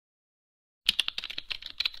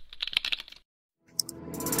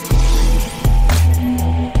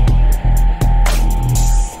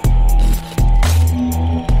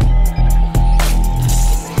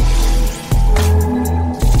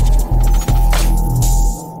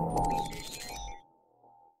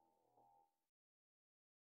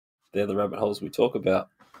they're the rabbit holes we talk about.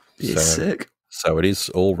 Yeah, sick. So it is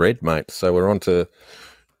all red, mate. So we're on to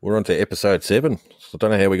episode 7. I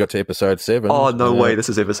don't know how we got to episode 7. Oh, no way! This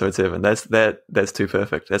is episode 7. That's too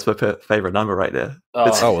perfect. That's my favorite number right there.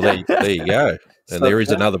 Oh, well, there you go. And So there is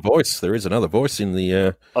that- another voice. There is another voice in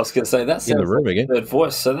the I was going to say that's in the room again. third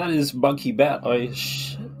voice. So that is Monkey Bat.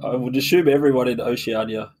 I would assume everyone in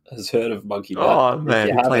Oceania has heard of Monkey Bat. Oh If man,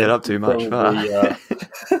 you played it up too much. probably,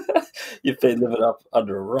 you've been living up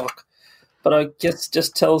under a rock. But I guess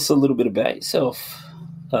just tell us a little bit about yourself,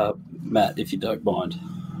 Matt, if you don't mind.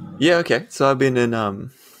 Yeah, okay. So I've been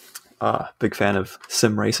in big fan of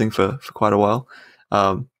sim racing for quite a while.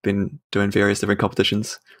 Been doing various different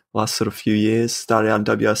competitions last sort of few years. Started out in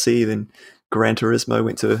WRC, then Gran Turismo,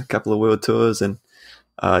 went to a couple of world tours, and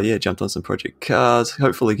jumped on some project cars.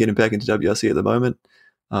 Hopefully getting back into WRC at the moment.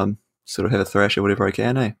 Sort of have a thrash or whatever I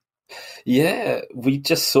can, eh? Yeah, we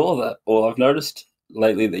just saw that. Well, I've noticed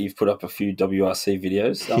lately that you've put up a few WRC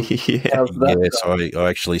videos. Yeah. How's that? Yes, I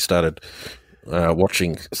actually started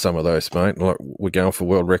watching some of those, mate. Like, we're going for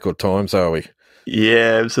world record times, are we?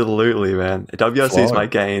 Yeah, absolutely, man. WRC is Fine. my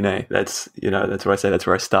game, eh? That's what I say. That's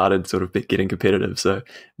where I started sort of getting competitive. So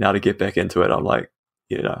now to get back into it, I'm like,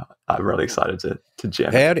 I'm really excited to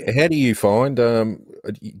jam. How do you find?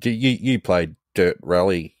 Do you played Dirt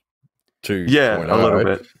Rally 2? Yeah, a little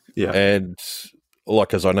bit. Yeah. And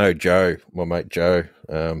like, as I know Joe, my mate Joe,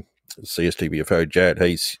 CSTBFO Jad,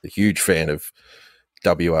 he's a huge fan of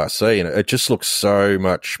WRC, and it just looks so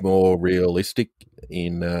much more realistic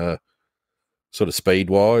in sort of speed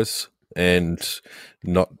wise, and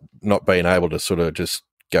not being able to sort of just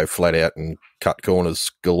go flat out and cut corners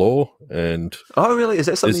galore. And Oh, really? Is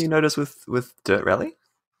that something you notice with Dirt Rally?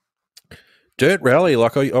 Dirt Rally,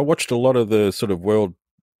 like I watched a lot of the sort of world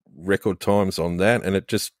record times on that, and it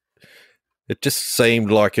just seemed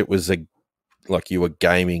like it was like you were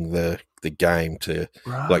gaming the game to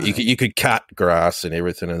like you could cut grass and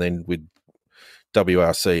everything, and then with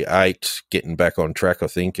WRC 8 getting back on track, I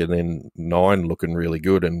think, and then 9 looking really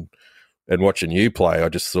good, and watching you play, I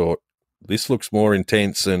just thought this looks more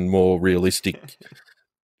intense and more realistic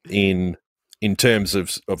in terms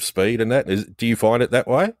of speed and that. Do you find it that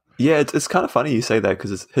way? Yeah, it's kind of funny you say that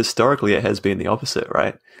because historically it has been the opposite,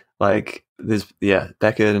 right? Like there's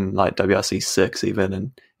back in like WRC 6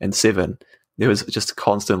 even and 7, there was just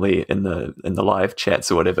constantly in the live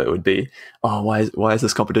chats or whatever, it would be, oh, why is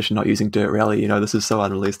this competition not using Dirt Rally? This is so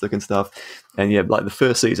unrealistic and stuff. And yeah, like the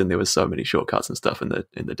first season there was so many shortcuts and stuff in the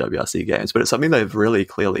WRC games, but it's something they've really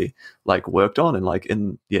clearly like worked on. And like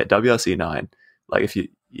in WRC 9, like if you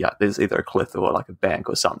there's either a cliff or like a bank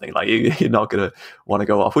or something, like you're not gonna want to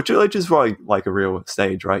go off, which is probably like a real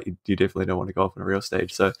stage, right? You definitely don't want to go off on a real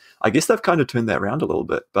stage. So I guess they've kind of turned that around a little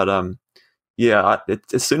bit, but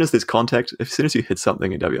as soon as there's contact, as soon as you hit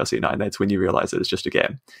something in WRC 9, that's when you realize that it's just a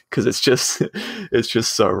game, because it's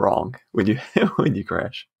just so wrong when you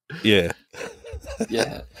crash. Yeah.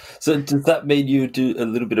 Yeah. So does that mean you do a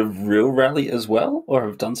little bit of real rally as well, or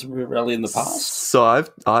have done some real rally in the past? So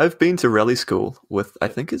I've been to rally school with, I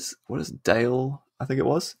think Dale, I think it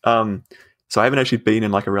was. So I haven't actually been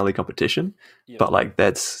in like a rally competition, but like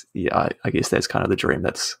that's I guess that's kind of the dream.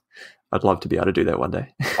 I'd love to be able to do that one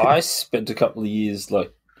day. I spent a couple of years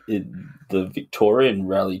like in the Victorian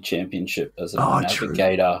Rally Championship as a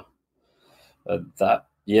navigator.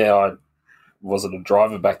 I wasn't a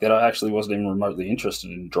driver back then. I actually wasn't even remotely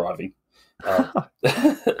interested in driving.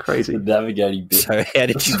 Crazy. The navigating bit. So how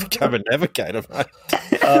did you become a navigator, mate?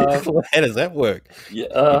 How does that work?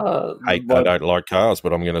 Yeah, I don't like cars,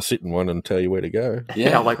 but I'm going to sit in one and tell you where to go.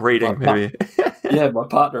 Yeah, like reading maybe. Yeah, my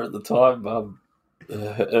partner at the time,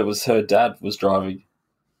 it was her dad was driving.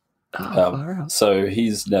 So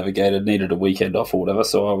his navigator needed a weekend off or whatever,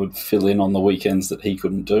 so I would fill in on the weekends that he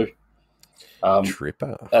couldn't do.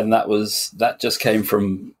 Tripper. And that just came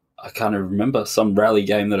from, I can't even remember, some rally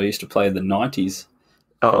game that I used to play in the 90s.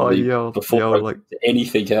 Before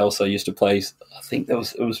anything else, I used to play, I think it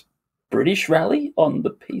was British Rally on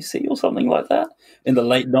the PC or something like that in the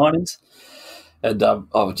late 90s. And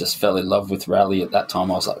I just fell in love with rally at that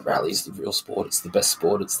time. I was like, rally's the real sport. It's the best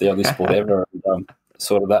sport. It's the only sport ever. And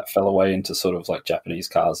sort of that fell away into sort of like Japanese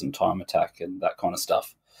cars and time attack and that kind of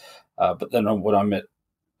stuff. But then when I met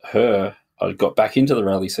her, I got back into the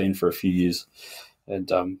rally scene for a few years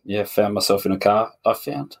and, found myself in a car. I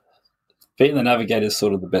found being the navigator is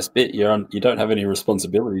sort of the best bit. You don't have any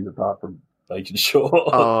responsibilities apart from making sure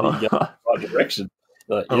you go in the right direction.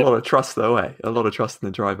 Like, a lot of trust, though, eh? A lot of trust in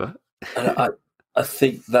the driver. And I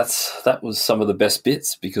think that was some of the best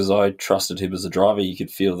bits because I trusted him as a driver. You could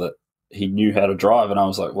feel that he knew how to drive, and I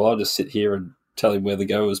was like, well, I'll just sit here and tell him where to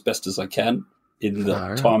go as best as I can. in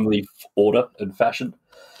the timely order and fashion.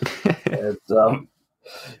 And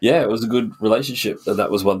it was a good relationship.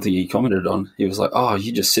 That was one thing he commented on. He was like, "Oh,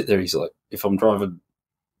 you just sit there." He's like, "If I'm driving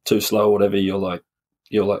too slow or whatever, you're like,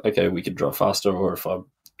 okay, we can drive faster. Or if I'm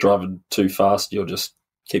driving too fast, you'll just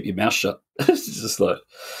keep your mouth shut." It's just like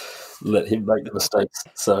let him make the mistakes.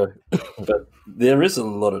 So, but there is a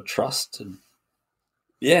lot of trust, and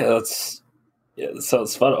so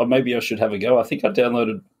it's fun. Or maybe I should have a go. I think I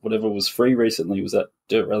downloaded whatever was free recently. Was that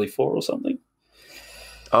Dirt Rally 4 or something?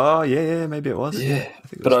 Oh yeah, maybe it was. Yeah,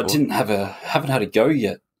 but I haven't had a go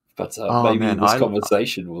yet. But maybe this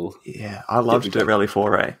conversation will. Yeah, I loved Dirt Rally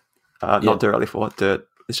 4, not Dirt Rally 4.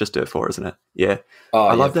 It's just Dirt 4, isn't it? Yeah.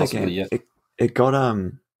 I love that game. Yeah. It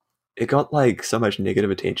got like so much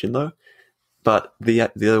negative attention though, but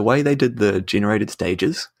the way they did the generated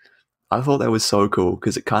stages, I thought that was so cool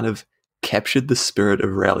because it kind of captured the spirit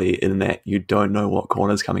of rally in that you don't know what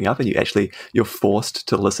corner's coming up, and you're forced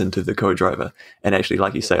to listen to the co-driver, and actually,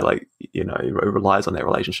 like you say, like, you know, it relies on that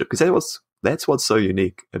relationship, because that's what's so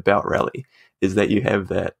unique about rally, is that you have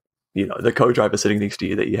that, you know, the co-driver sitting next to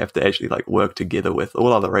you that you have to actually like work together with.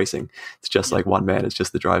 All other racing, it's just like one man, it's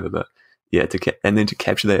just the driver. But yeah, and then to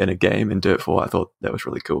capture that in a game in Dirt 4, I thought that was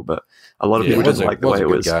really cool. But a lot of people didn't like the way it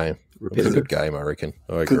was. It was a good game, I reckon.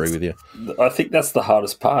 I agree with you. I think that's the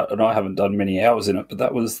hardest part, and I haven't done many hours in it, but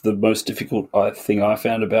that was the most difficult thing I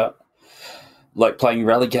found about like playing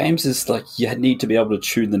rally games, is like you need to be able to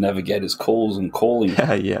tune the navigator's calls and calling.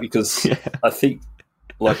 Because I think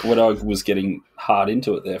like when I was getting hard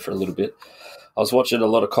into it there for a little bit, I was watching a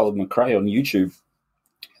lot of Colin McRae on YouTube,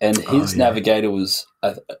 and his navigator was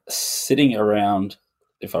sitting around,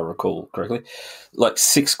 if I recall correctly, like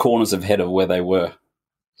 6 corners ahead of where they were.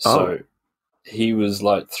 So he was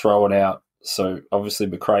like throwing out. So obviously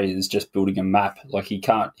McRae is just building a map. Like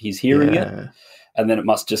he's hearing it, and then it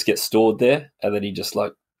must just get stored there. And then he just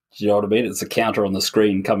like, do you know what I mean? It's a counter on the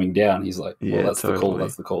screen coming down. He's like, well, that's the call.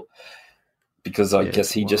 That's the call. Because I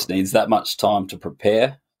guess he just needs that much time to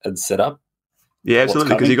prepare and set up. Yeah,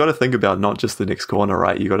 absolutely. Because you got to think about not just the next corner,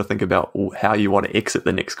 right? You got to think about how you want to exit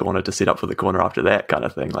the next corner to set up for the corner after that, kind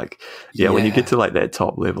of thing. Like, when you get to like that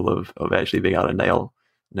top level of actually being able to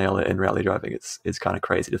nail it in rally driving, it's kind of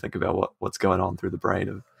crazy to think about what's going on through the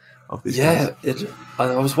brain of these guys.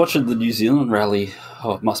 I was watching the New Zealand rally.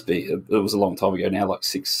 It must be. It was a long time ago now, like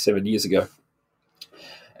 6-7 years ago.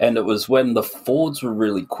 And it was when the Fords were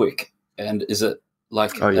really quick. And is it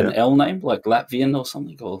like an L name, like Latvian or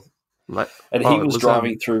something? And he was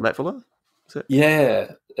driving through Latvala?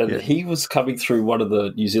 He was coming through one of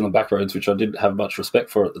the New Zealand back roads, which I didn't have much respect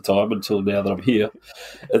for at the time until now that I'm here.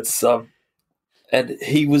 It's and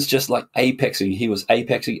he was just like apexing. He was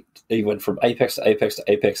apexing. He went from apex to apex to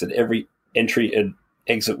apex, and every entry and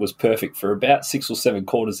exit was perfect for about 6 or 7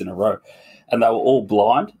 quarters in a row. And they were all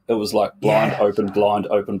blind. It was like blind, open, blind,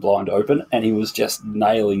 open, blind, open. And he was just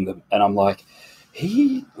nailing them. And I'm like,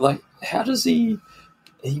 how does he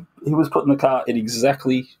was putting the car in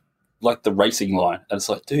exactly like the racing line. And it's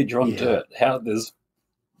like, dude, you're on dirt. How there's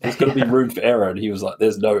got to be room for error. And he was like,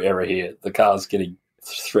 there's no error here. The car's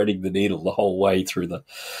threading the needle the whole way through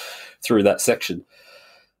that section.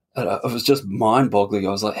 And it was just mind-boggling.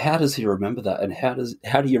 I was like, how does he remember that? And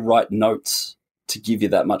how do you write notes to give you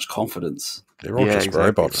that much confidence? They're all just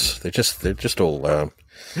robots. They're just all I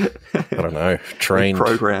don't know, trained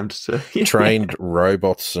robots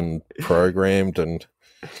and programmed, and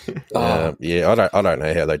I don't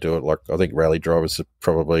know how they do it. Like, I think rally drivers are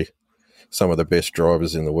probably some of the best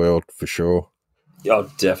drivers in the world for sure.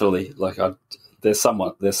 Oh, definitely. Like, there's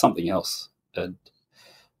something else, and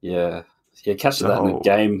catching that in the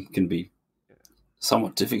game can be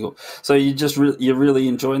somewhat difficult. So you're really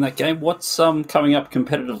enjoying that game. What's coming up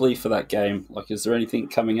competitively for that game? Like, is there anything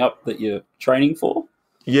coming up that you're training for?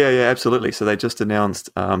 Yeah, absolutely. So they just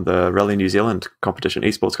announced the Rally New Zealand competition,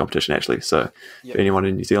 esports competition, actually. So for anyone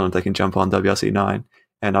in New Zealand, they can jump on WRC9.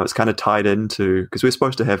 And I was kind of tied into, because we're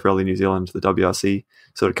supposed to have Rally New Zealand, the WRC,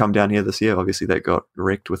 sort of come down here this year. Obviously, that got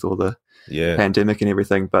wrecked with all the pandemic and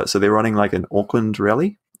everything. But so they're running like an Auckland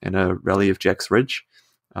rally and a rally of Jacks Ridge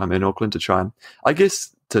in Auckland to try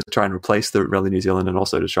and replace the Rally New Zealand, and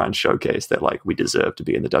also to try and showcase that like we deserve to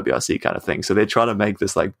be in the WRC kind of thing. So they're trying to make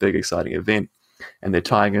this like big, exciting event, and they're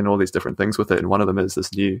tying in all these different things with it. And one of them is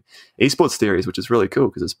this new esports series, which is really cool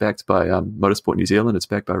because it's backed by Motorsport New Zealand. It's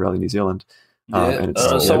backed by Rally New Zealand. I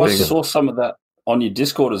saw some of that on your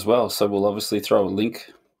Discord as well. So we'll obviously throw a link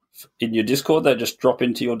in your Discord. They just drop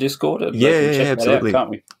into your Discord. And check absolutely. That out,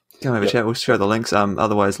 can't we? Come have a chat. We'll share the links.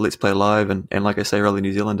 Otherwise, Let's Play Live and like I say, Rally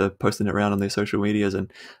New Zealand are posting it around on their social medias.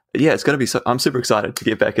 And it's going to be. I'm super excited to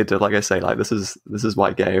get back into. Like I say, like this is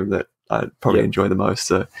my game that I probably enjoy the most.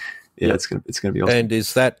 So yeah, it's gonna be awesome. And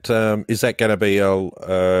is that going to be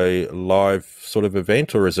a live sort of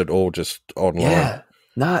event, or is it all just online? Yeah,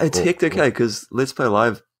 it's hectic, because Let's Play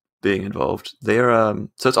Live being involved. They're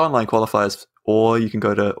so it's online qualifiers, or you can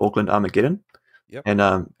go to Auckland Armageddon. Yep.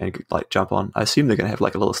 And like jump on. I assume they're going to have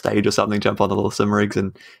like a little stage or something. Jump on the little sim rigs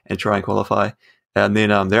and try and qualify. And then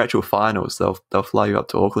their actual finals, they'll fly you up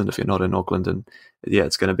to Auckland if you're not in Auckland. And yeah,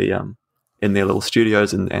 it's going to be in their little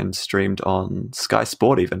studios and streamed on Sky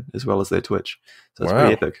Sport even, as well as their Twitch. So it's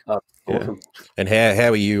pretty epic. Awesome. And how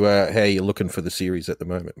are you looking for the series at the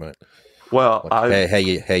moment, mate? Well, like how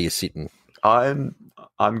you sitting?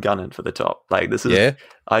 I'm gunning for the top. Like this is,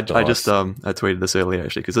 I just I tweeted this earlier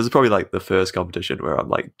actually, because this is probably like the first competition where I'm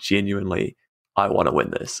like genuinely, I want to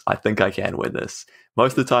win this. I think I can win this.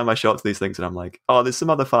 Most of the time I show up to these things and I'm like, oh, there's some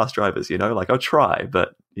other fast drivers, like I'll try,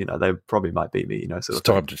 but they probably might beat me, So it's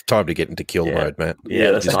time to get into kill mode, man.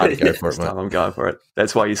 Yeah, that's time to go for it, mate. I'm going for it.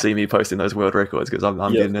 That's why you see me posting those world records, because I'm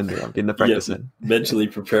getting in there. I'm getting the practice in. Mentally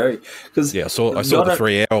preparing. Because I saw the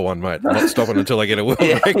 3-hour one, mate. I'm not stopping until I get a world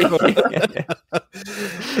record.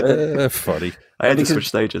 Funny. I had to switch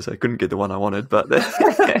stages. I couldn't get the one I wanted, but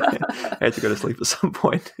I had to go to sleep at some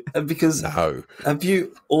point. Because have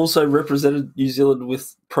you also represented New Zealand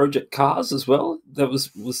with Project Cars as well?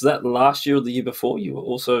 Was that last year or the year before? You were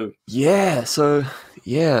also there's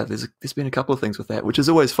been a couple of things with that, which is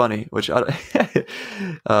always funny. Which you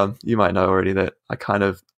might know already that I kind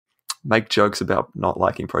of make jokes about not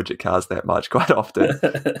liking Project Cars that much quite often,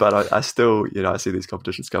 but I still I see these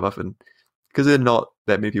competitions come up, and because there are not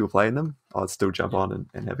that many people playing them, I'd still jump on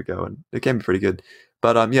and have a go, and it can be pretty good.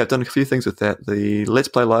 But I've done a few things with that. The Let's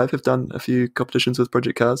Play Live have done a few competitions with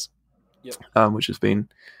Project Cars, which has been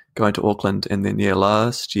going to Auckland, and then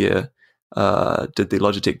last year did the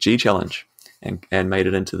Logitech G Challenge and made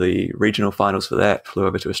it into the regional finals for that. Flew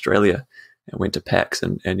over to Australia and went to PAX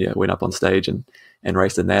and went up on stage and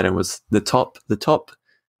raced in that, and was the top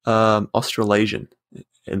Australasian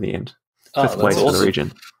in the end, 5th place for the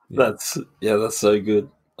region. That's so good.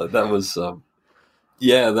 That was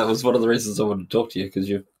that was one of the reasons I wanted to talk to you, because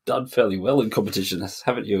you've done fairly well in competitions,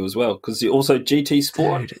 haven't you, as well? Because you also GT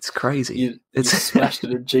Sport. Dude, it's crazy. You smashed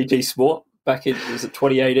it in GT Sport back in, was it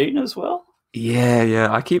 2018 as well? Yeah.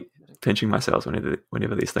 I keep pinching myself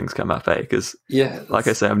whenever these things come up, because like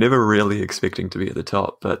I say, I'm never really expecting to be at the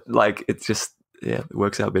top, but like it's just it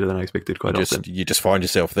works out better than I expected quite often. You just find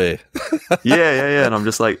yourself there. yeah, and I'm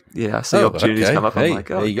just like, I see opportunities come up. I'm like,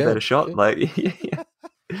 give that a shot. Okay.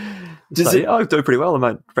 Like, I'll do pretty well. I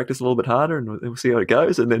might practice a little bit harder, and we'll see how it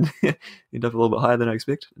goes, and then end up a little bit higher than I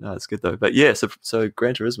expect. No, it's good though. But so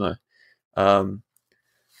Gran Turismo,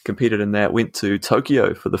 competed in that. Went to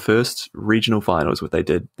Tokyo for the first regional finals. What they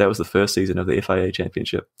did, that was the first season of the FIA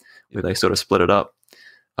Championship, where they sort of split it up.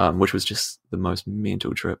 Which was just the most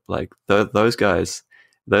mental trip. Like those guys,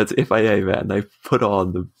 that's FIA, man. They put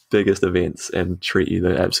on the biggest events and treat you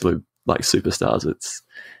the absolute like superstars.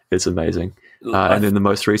 It's amazing. And then the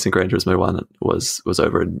most recent Gran Turismo one was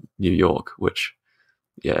over in New York, which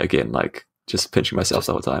again, like just pinching myself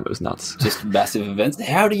the whole time. It was nuts. Just massive events.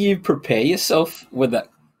 How do you prepare yourself when that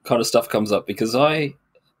kind of stuff comes up? Because I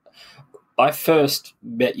first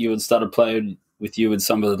met you and started playing with you in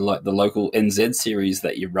some of the local NZ series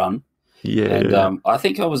that you run. I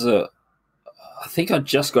think I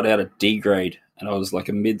just got out of D grade, and I was like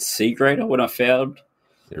a mid C grader when I found.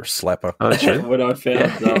 You're a slapper. Oh, true. When I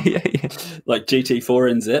found like GT4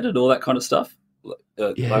 NZ and all that kind of stuff.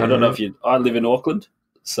 I don't know if I live in Auckland,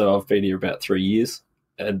 so I've been here about 3 years,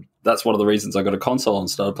 and that's one of the reasons I got a console and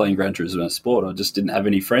started playing Gran Turismo Sport. I just didn't have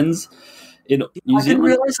any friends in New Zealand. I didn't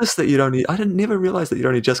realize this, that I didn't never realize that you'd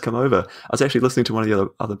only just come over. I was actually listening to one of the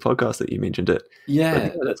other podcasts that you mentioned it. Yeah,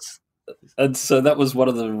 and so that was one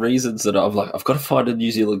of the reasons that I'm like, I've got to find a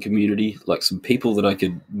New Zealand community, like some people that I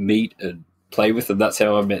could meet and play with, and that's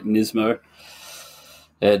how I met Nismo.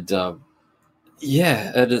 And and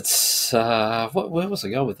it's where was I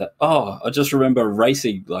going with that? Oh, I just remember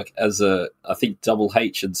racing like as I think Double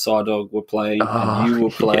H and Psydog were playing, and you were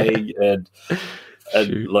playing, and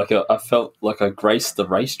like I felt like I graced the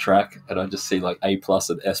racetrack, and I just see like A+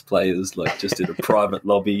 and S players like just in a private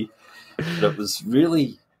lobby. And it was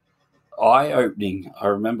really eye-opening. I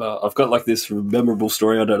remember I've got like this memorable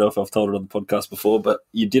story. I don't know if I've told it on the podcast before, but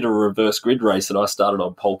you did a reverse grid race, and I started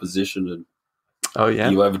on pole position, and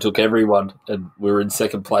you overtook everyone, and we were in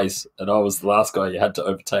second place, and I was the last guy you had to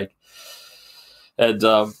overtake. And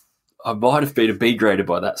I might have been a B grader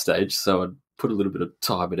by that stage, so I'd put a little bit of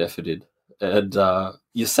time and effort in. And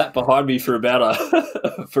you sat behind me for about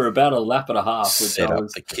a lap and a half. Set up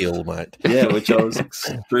the kill, mate. Yeah, which I was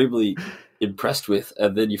extremely impressed with,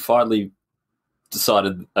 and then you finally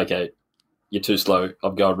decided, okay, you're too slow,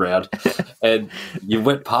 I'm going round. And you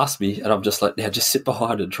went past me, and I'm just like, now just sit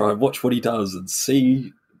behind and try and watch what he does and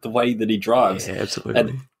see the way that he drives. Yeah, absolutely.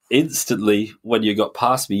 And instantly, when you got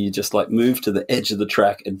past me, you just like moved to the edge of the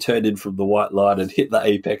track and turned in from the white line and hit the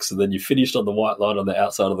apex, and then you finished on the white line on the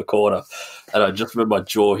outside of the corner. And I just remember my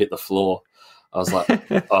jaw hit the floor. I was like,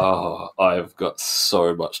 oh, I've got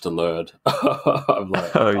so much to learn. I'm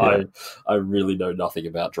like, I really know nothing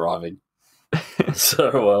about driving.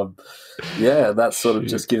 So, that's sort of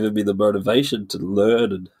just given me the motivation to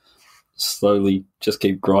learn and slowly just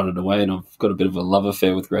keep grinding away. And I've got a bit of a love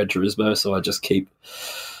affair with Gran Turismo, so I just keep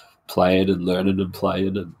playing and learning and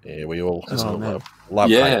playing. And yeah, we all love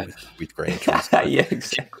with Gran Turismo. Yeah,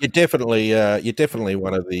 exactly. You're definitely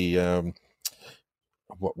one of the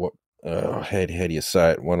how do you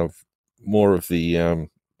say it? One of more of the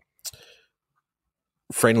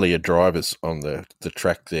friendlier drivers on the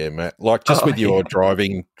track there, Matt. Like just with your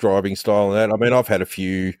driving style and that. I mean, I've had a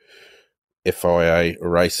few FIA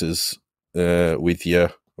races with you.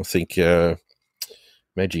 I think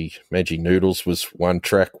Maggie Noodles was one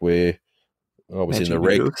track where I was in the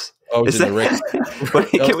wreck. Wait,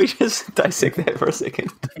 can we just dissect that for a second?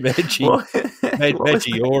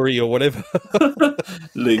 Maggie Ori or whatever.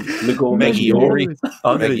 Maggie Ori.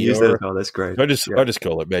 I'm going to use that. Oh, that's great. I just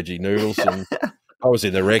call it Maggie Noodles. And I was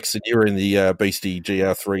in the Rex, and you were in the Beastie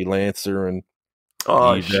GR3 Lancer, and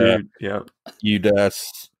you'd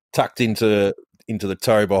tucked into the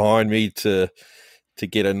toe behind me to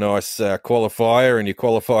get a nice qualifier, and you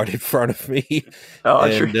qualified in front of me.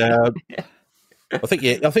 True. I think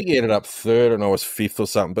you ended up third, and I was fifth or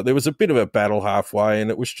something. But there was a bit of a battle halfway,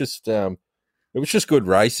 and it was just good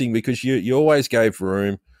racing because you always gave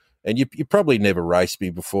room, and you probably never raced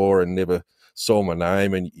me before and never saw my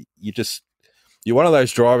name, and you're one of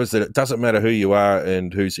those drivers that it doesn't matter who you are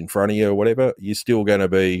and who's in front of you or whatever, you're still going to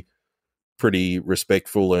be pretty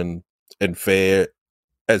respectful and fair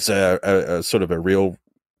as a sort of a real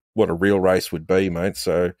race would be, mate.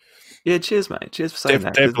 So yeah, cheers, mate. Cheers for saying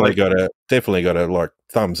that. Definitely got to like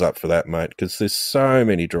thumbs up for that, mate. Because there's so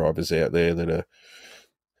many drivers out there that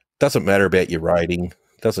doesn't matter about your rating,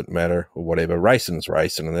 doesn't matter or whatever. Racing's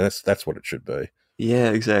racing, and that's what it should be. Yeah,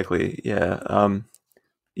 exactly.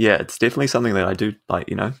 Yeah, it's definitely something that I do like.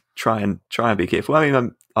 Try and be careful. I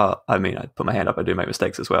mean, I put my hand up. I do make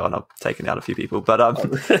mistakes as well, and I've taken out a few people. But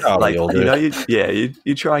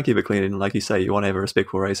you try and keep it clean. And like you say, you want to have a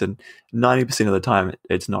respectful race. And 90% of the time,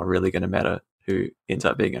 it's not really going to matter who ends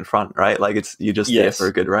up being in front, right? Like you're just there for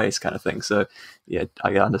a good race, kind of thing. So yeah,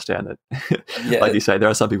 I understand that. Like you say, there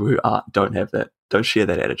are some people who don't share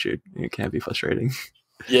that attitude. It can be frustrating.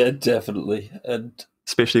 Yeah, definitely, and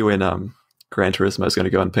especially when Gran Turismo is going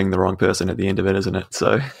to go and ping the wrong person at the end of it, isn't it?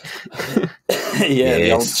 So,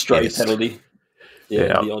 the old stray penalty.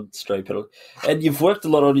 The odd stray penalty. And you've worked a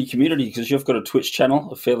lot on your community because you've got a Twitch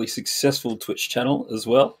channel, a fairly successful Twitch channel as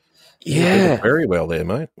well. Yeah. Very well there,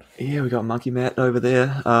 mate. Yeah, we got Monkey Matt over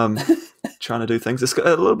there trying to do things. It's a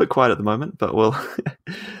little bit quiet at the moment, but we'll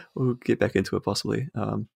get back into it possibly.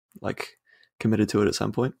 Committed to it at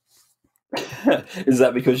some point. Is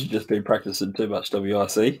that because you've just been practicing too much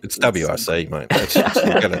WRC? It's WRC, mate.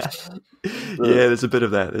 Yeah, there's a bit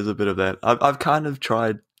of that. I've kind of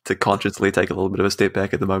tried to consciously take a little bit of a step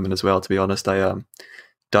back at the moment as well, to be honest. I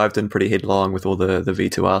dived in pretty headlong with all the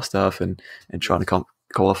V2R stuff and trying to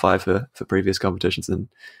qualify for previous competitions. And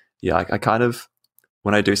yeah, I kind of,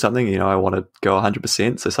 when I do something, I want to go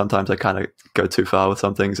 100%. So sometimes I kind of go too far with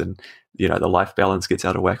some things, and the life balance gets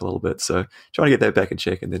out of whack a little bit. So trying to get that back in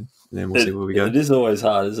check, and then we'll see where we go. It is always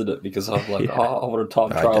hard, isn't it? Because I'm like, I want to time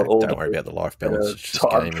trial. Don't worry about the life balance. It's just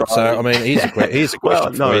gaming. So I mean, here's a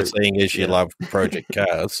question for you, seeing as you love Project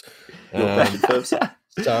Cars.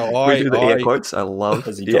 So we do the air quotes. I love.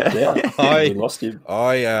 Has he dropped out? We lost him.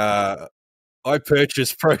 I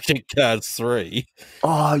purchased Project Cars 3.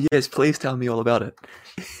 Oh, yes. Please tell me all about it.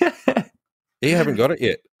 You haven't got it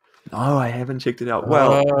yet? No, I haven't checked it out.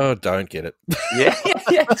 Well, don't get it. Yeah,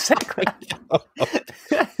 exactly.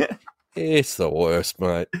 It's the worst,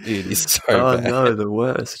 mate. It is so bad. Oh, no, the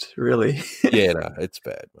worst. Really? Yeah, no, it's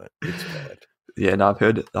bad, mate. It's bad. Yeah, no, I've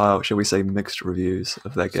heard, shall we say, mixed reviews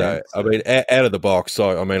of that game. So, I mean, out of the box,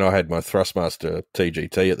 I had my Thrustmaster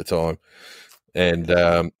TGT at the time, and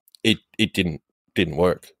it didn't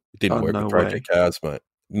work. It didn't work with Project Cars, mate.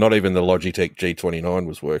 Not even the Logitech G29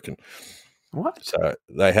 was working. What? So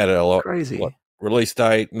they had a lot. Crazy. Release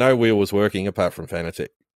date, no wheel was working apart from Fanatec.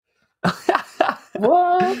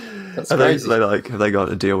 What? That's crazy. Have they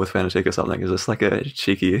got a deal with Fanatec or something? Is this like a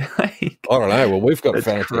cheeky? I don't know. Well, we've got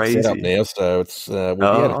Fanatec set up now, so it's we'll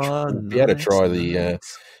be able to try the.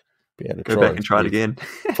 Go back and try it again.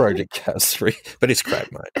 Project Cars 3, but it's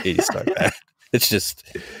crap, mate. It is so bad.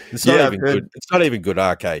 It's not even good. It's not even good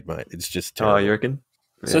arcade, mate. It's just terrible. Oh, you reckon?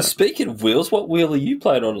 So speaking of wheels, what wheel are you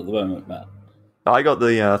playing on at the moment, Matt? I got the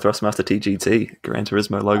Thrustmaster TGT Gran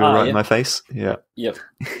Turismo logo in my face. Yeah. Yep.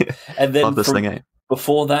 And then love this thing, eh?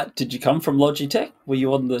 Before that, did you come from Logitech? Were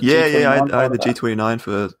you on the G29? I had the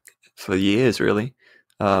G29 for years, really.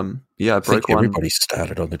 I broke one. Everybody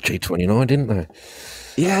started on the G29, didn't they?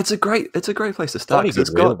 Yeah, it's a great place to start.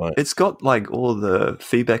 It's got like all the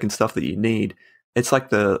feedback and stuff that you need. It's like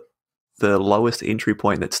the lowest entry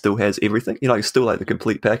point that still has everything. It's still like the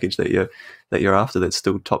complete package that you're after. That's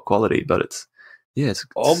still top quality, but it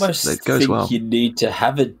goes well. You need to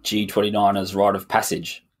have a G29 as rite of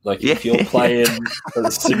passage. Like if you're playing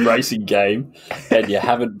a sim racing game and you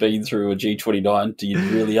haven't been through a G29, do you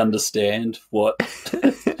really understand what?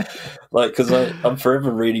 Like, because I'm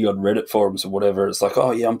forever reading on Reddit forums or whatever. It's like,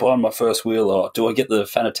 oh yeah, I'm buying my first wheel. Or do I get the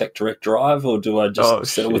Fanatec Direct Drive or do I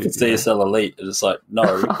just settle with the CSL Elite? And it's like, no,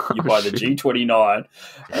 you buy the G29,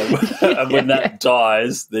 and when that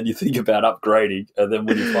dies, then you think about upgrading. And then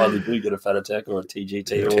when you finally do get a Fanatec or a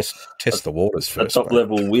TGT or test the waters first, a top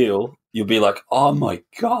level wheel, you'll be like, oh my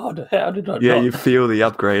god, how did I? Yeah, you feel the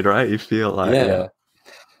upgrade, right? You feel like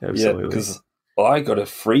absolutely. Because I got a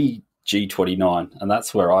free G29, and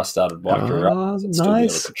that's where I started my career.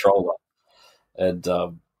 Nice. A controller, and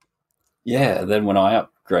then when I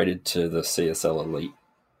upgraded to the CSL Elite,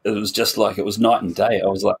 it was just like it was night and day. I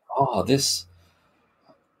was like, oh, this.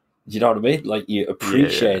 You know what I mean? Like you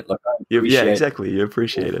appreciate, exactly. You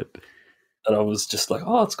appreciate it. And I was just like,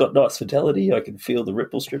 oh, it's got nice fidelity. I can feel the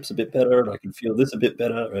ripple strips a bit better, and I can feel this a bit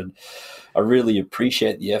better, and I really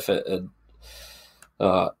appreciate the effort. And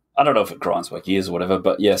I don't know if it grinds my gears or whatever,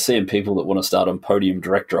 but seeing people that want to start on podium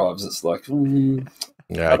direct drives, it's like, great.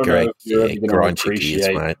 Grind your gears,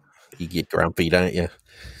 mate. You get grumpy, don't you?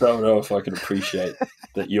 I don't know if I can appreciate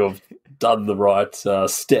that you've done the right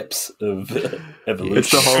steps of evolution.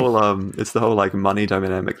 It's the whole like money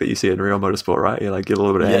dynamic that you see in real motorsport, right? You like get a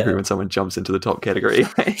little bit angry when someone jumps into the top category.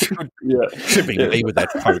 Should be me with that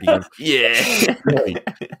podium.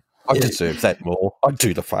 I deserve that more. I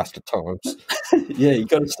do the faster times. Yeah, you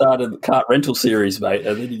got to start in the kart rental series, mate,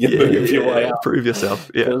 and then you get move your way up. Prove yourself.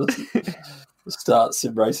 Yeah. Start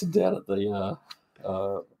sim racing down at the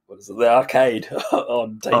the arcade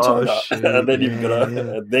on Daytona, and then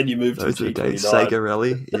and then you move to the G29. Sega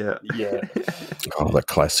Rally. Oh, the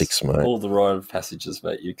classics, mate. All the rite of passages,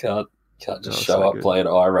 mate. You can't just show up playing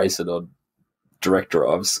iRacing on direct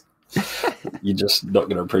drives. You're just not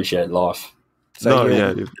going to appreciate life. So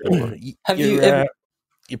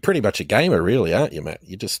you're pretty much a gamer, really, aren't you, Matt?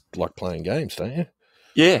 You just like playing games, don't you?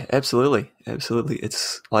 Yeah, absolutely.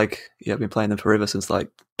 It's like I've been playing them forever since like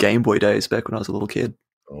Game Boy days back when I was a little kid.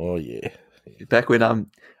 Oh yeah, back when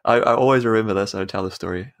I always remember this. I tell this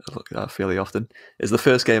story fairly often. Is the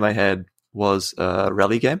first game I had was a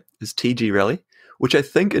rally game. It's TG Rally, which I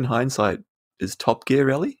think in hindsight is Top Gear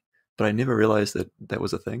Rally, but I never realized that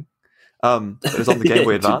was a thing. It was on the Game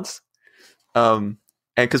Boy Advance. And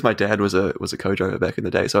because my dad was a co-driver back in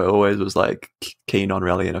the day, so I always was like keen on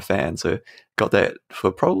rally and a fan. So got that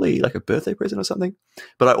for probably like a birthday present or something.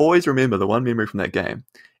 But I always remember the one memory from that game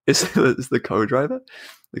is the co-driver.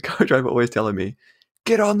 The co-driver always telling me,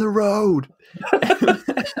 "Get on the road."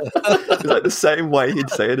 It's like the same way he'd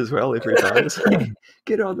say it as well every time.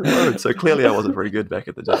 Get on the road. So clearly I wasn't very good back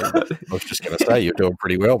at the day. But I was just going to say you're doing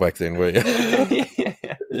pretty well back then, were you?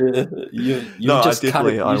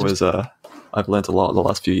 I've learned a lot in the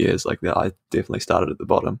last few years. Like I definitely started at the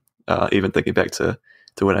bottom. Even thinking back to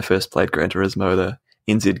when I first played Gran Turismo, the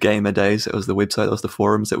NZ Gamer days. It was the website, it was the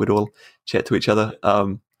forums that we'd all chat to each other.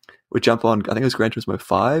 We'd jump on, I think it was Gran Turismo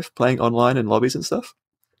 5, playing online in lobbies and stuff.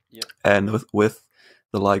 Yep. And with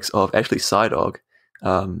the likes of actually Psydog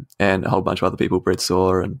and a whole bunch of other people, Brett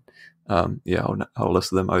Saw and a whole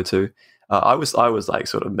list of them, O2. I was like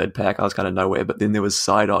sort of mid-pack. I was kind of nowhere, but then there was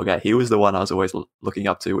Psydog. He was the one I was always looking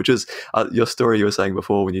up to, which is your story you were saying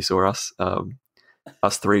before when you saw us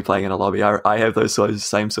three playing in a lobby. I have those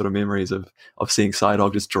same sort of memories of seeing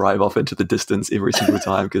Psydog just drive off into the distance every single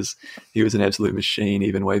time because he was an absolute machine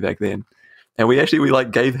even way back then. And we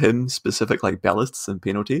like gave him specific like ballasts and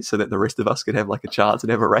penalties so that the rest of us could have like a chance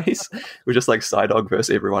and have a race. We're just like Psydog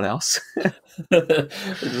versus everyone else. We're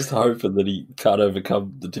just hoping that he can't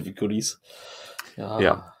overcome the difficulties.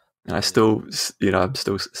 Yeah. And I still, I'm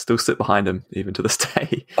still sit behind him even to this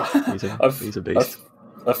day. He's a beast.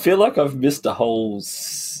 I feel like I've missed a whole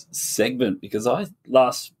segment because I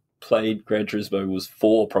last played Gran Turismo was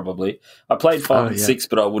 4 probably. I played 5 and 6,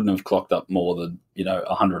 but I wouldn't have clocked up more than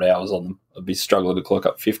 100 hours on them. I'd be struggling to clock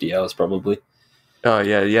up 50 hours probably. Oh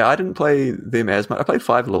yeah. I didn't play them as much. I played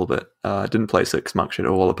 5 a little bit. I didn't play 6 much at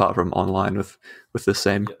all, apart from online with the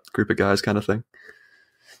same group of guys, kind of thing.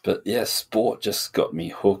 But yeah, sport just got me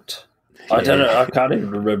hooked. Yeah. I don't know. I can't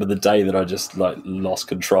even remember the day that I just lost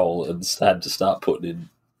control and had to start putting in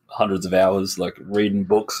hundreds of hours, reading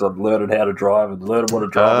books on learning how to drive and learning what a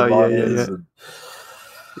driver is. And,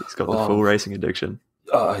 he's got the full racing addiction.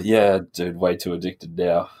 Oh yeah, dude, way too addicted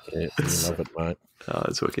now. Yeah, I love it, mate. Oh,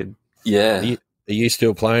 it's wicked. Yeah. Are you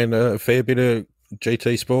still playing a fair bit of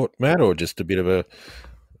GT Sport, Matt, or just a bit of a?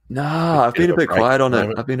 No, I've been a bit quiet on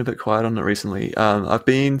it. I've been a bit quiet on it recently. I've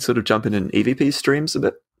been sort of jumping in EVP streams a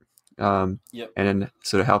bit. And then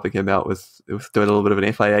sort of helping him out with doing a little bit of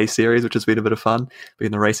an FIA series, which has been a bit of fun.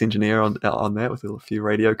 Being the race engineer on that with a few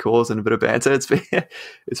radio calls and a bit of banter.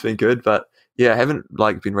 It's been good, but yeah, I haven't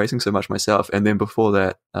been racing so much myself. And then before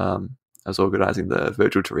that, I was organising the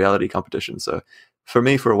virtual to reality competition. So for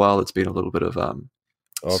me, for a while, it's been a little bit of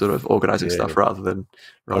sort of organising stuff rather than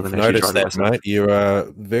I've noticed that, myself. Mate. You are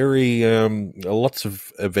very lots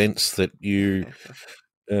of events that you.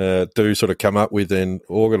 Do sort of come up with and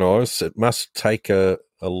organise. It must take a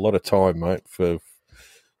lot of time, mate, for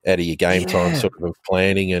out of your game time sort of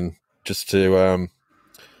planning and just to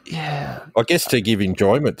I guess to give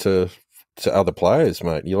enjoyment to other players,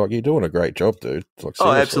 mate. You're doing a great job, dude.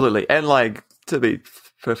 Oh, absolutely. And to be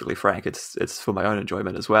perfectly frank, it's for my own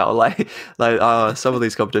enjoyment as well. Some of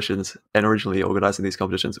these competitions, and originally organising these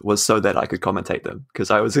competitions was so that I could commentate them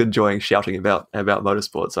because I was enjoying shouting about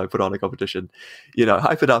motorsport. So I put on a competition,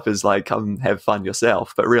 hype it up as come have fun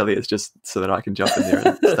yourself, but really it's just so that I can jump in there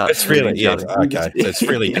and start. It's really okay. So it's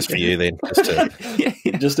really just for you then.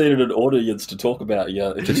 Just needed an audience to talk about.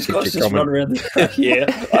 Yeah, just run around the track.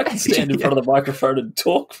 Yeah, I can stand in front of the microphone and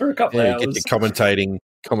talk for a couple of hours. Get your commentating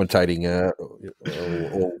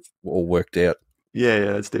all worked out.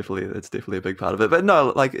 Yeah, it's definitely a big part of it. But no,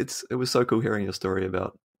 it was so cool hearing your story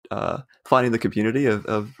about finding the community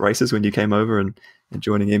of racers when you came over and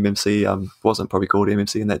joining MMC. Wasn't probably called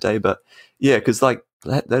MMC in that day, but yeah, because that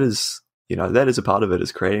is that is a part of it,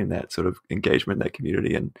 is creating that sort of engagement, that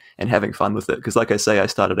community, and having fun with it. Because like I say, I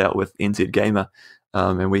started out with NZ Gamer,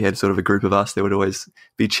 and we had sort of a group of us that would always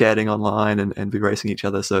be chatting online and be racing each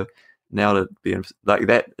other. So now to be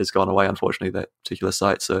that has gone away, unfortunately, that particular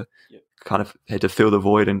site. So kind of had to fill the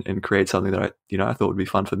void and create something that I thought would be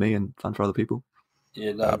fun for me and fun for other people.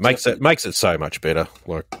 Yeah, no, makes it so much better.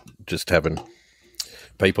 Just having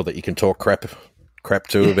people that you can talk crap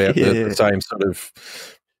to about the same sort of.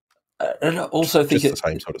 And I also think it's the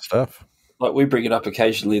same sort of stuff. We bring it up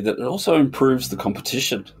occasionally that it also improves the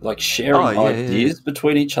competition, sharing ideas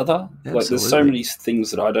between each other. Absolutely. There's so many things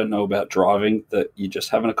that I don't know about driving that you're just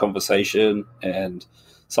having a conversation and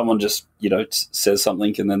someone just, says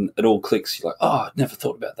something and then it all clicks. You're like, oh, I'd never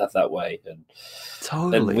thought about that way. And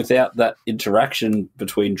totally. And without that interaction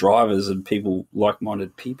between drivers and people,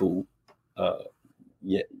 like-minded people,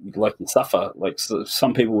 you suffer. So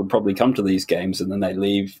some people would probably come to these games and then they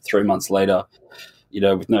leave 3 months later,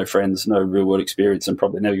 with no friends, no real world experience, and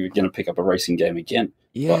probably never going to pick up a racing game again.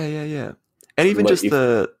 Yeah. And even just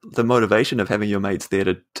the motivation of having your mates there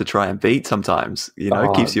to try and beat sometimes,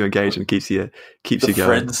 keeps you engaged and keeps you going. The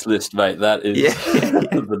friends list, mate, that is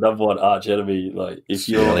the number one arch enemy. If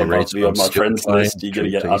you're above me on my friends list, you're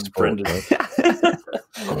going to get unfriended.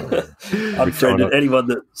 Unfriended anyone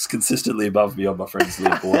that's consistently above me on my friends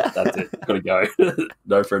leaderboard. That's it. Got to go.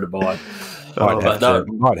 No friend of mine.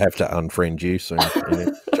 Might have to unfriend you soon,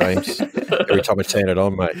 James. Every time I turn it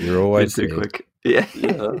on, mate, you're always too quick. Yeah.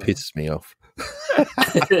 It pisses me off.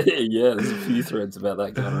 Yeah, there's a few threads about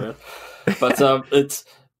that going around. But it's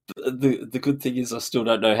the good thing is I still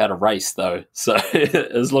don't know how to race though. So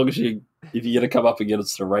as long as if you're going to come up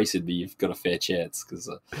against a race in me, you've got a fair chance because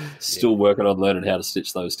still working on learning how to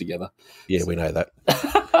stitch those together. Yeah, we know that.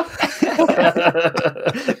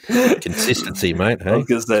 Consistency, mate. Hey?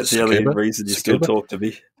 Because that's the only reason you still talk to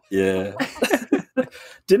me. Yeah.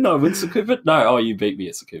 Didn't I win Tsukuba? No. Oh, you beat me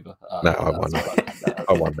at Tsukuba. No, I won that.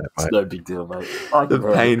 I won that, mate. It's no big deal, mate.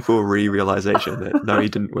 The painful realization that no, he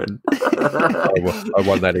didn't win. I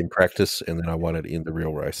won that in practice, and then I won it in the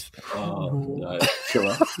real race. Oh, no.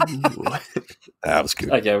 Killer. That was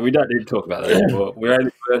good. Okay, we don't need to talk about that anymore. We're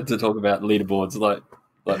only going to talk about leaderboards like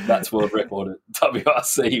Matt's world record at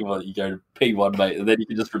WRC. Well, you go to P1, mate, and then you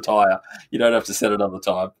can just retire. You don't have to set another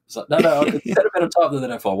time. It's like, no, I can set a better time than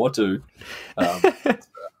that if I want to.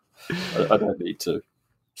 I don't need to.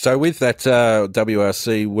 So with that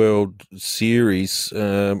WRC World Series,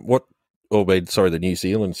 the New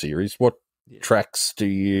Zealand Series, what tracks do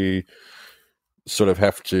you sort of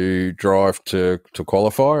have to drive to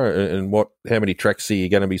qualify, and how many tracks are you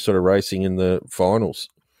going to be sort of racing in the finals?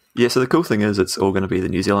 Yeah, so the cool thing is it's all going to be the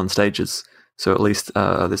New Zealand stages. So at least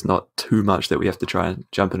there's not too much that we have to try and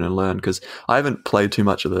jump in and learn, because I haven't played too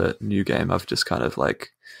much of the new game. I've just kind of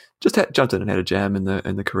jumped in and had a jam in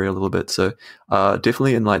the career a little bit. So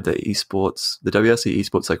definitely in like the esports, the WRC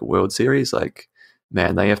esports like World Series, like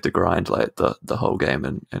man, they have to grind like the whole game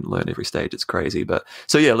and learn every stage. It's crazy. But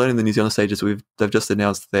so yeah, learning the New Zealand stages, they've just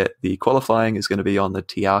announced that the qualifying is going to be on the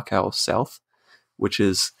Te Akau South, which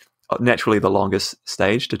is naturally the longest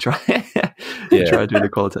stage to try to do the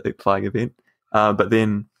qualifying event. But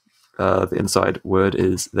then the inside word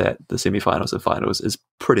is that the semi-finals and finals is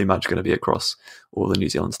pretty much going to be across all the New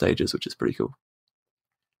Zealand stages, which is pretty cool.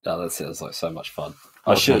 Oh, that sounds like so much fun.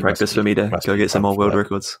 I should practice for me to go get some more world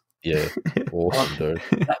records. Yeah, awesome, dude.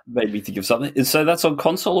 That made me think of something. So that's on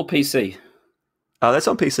console or PC? That's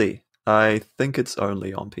on PC. I think it's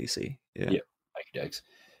only on PC. Yeah. Jokes.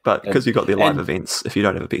 But because you've got the live events, if you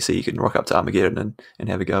don't have a PC, you can rock up to Armageddon and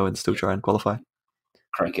have a go and still try and qualify.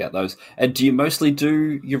 Crank out those. And do you mostly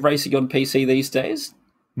do your racing on PC these days?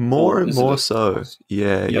 More and more so.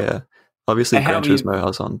 Yeah. Obviously, Gran Turismo, I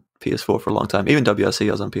was on PS4 for a long time. Even WRC,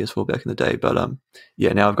 I was on PS4 back in the day. But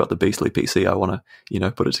now I've got the beastly PC. I want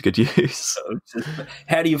to, put it to good use.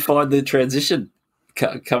 How do you find the transition?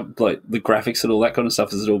 Like the graphics and all that kind of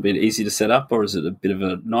stuff, is it all been easy to set up, or is it a bit of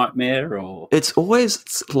a nightmare? Or it's always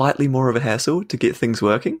slightly more of a hassle to get things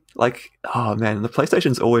working. Like, oh man, the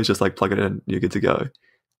PlayStation's always just like plug it in, you're good to go.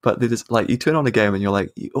 But there's like you turn on a game and you're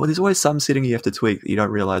like, there's always some setting you have to tweak that you don't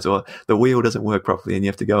realize, or the wheel doesn't work properly, and you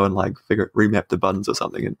have to go and like remap the buttons or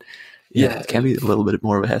something. And it can be a little bit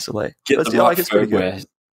more of a hassle. Get the right firmware.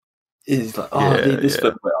 It's like, this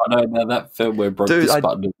firmware. I know now that firmware broke this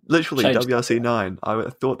button. Literally, WRC 9, I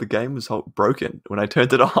thought the game was broken when I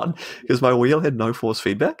turned it on because my wheel had no force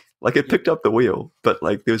feedback. Like, it picked up the wheel, but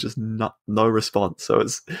like there was just no response. So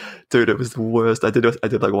it was the worst. I did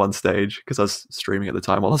like one stage because I was streaming at the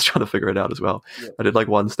time while I was trying to figure it out as well. Yeah. I did like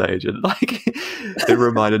one stage, and like it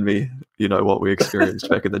reminded me, what we experienced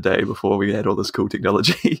back in the day before we had all this cool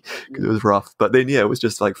technology, because it was rough. But then it was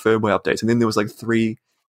just like firmware updates, and then there was like 3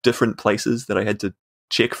 different places that I had to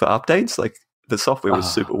check for updates. Like the software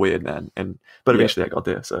was super weird, man. But eventually I got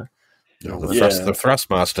there. So the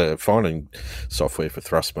Thrustmaster, finding software for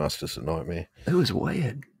Thrustmaster is a nightmare. It was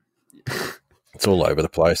weird. It's all over the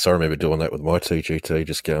place. I remember doing that with my TGT,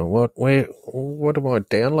 just going, what am I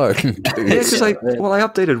downloading? Because I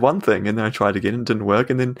updated one thing and then I tried again and it didn't work,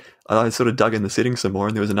 and then I sort of dug in the settings some more,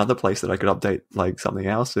 and there was another place that I could update like something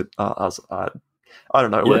else. I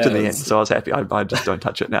don't know. It worked in the end, so I was happy. I just don't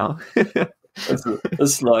touch it now.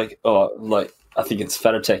 It's like, I think it's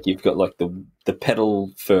Fanatec. You've got like the pedal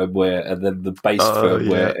firmware, and then the bass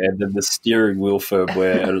firmware, and then the steering wheel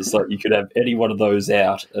firmware, and it's like you could have any one of those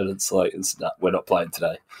out, and it's like we're not playing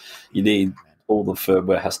today. You need all the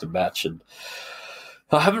firmware has to match, and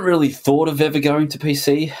I haven't really thought of ever going to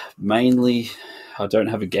PC. Mainly, I don't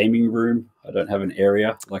have a gaming room. I don't have an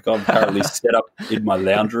area. Like, I'm currently set up in my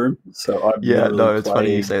lounge room. So I'm it's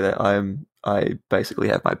funny you say that. I basically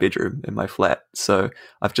have my bedroom in my flat. So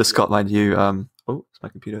I've just got my new is my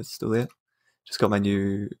computer still there? Just got my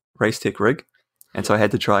new Racetech rig. And so I had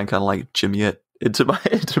to try and kind of like jimmy it into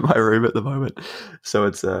my room at the moment. So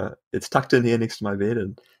it's tucked in here next to my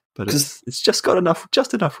bed, but it's just got enough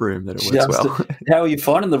room that it works well. How are you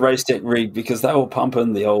finding the Racetech rig? Because they were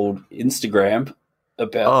pumping the old Instagram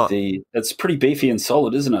about it's pretty beefy and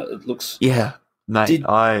solid, isn't it? It looks... Yeah, mate,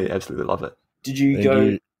 I absolutely love it. Did you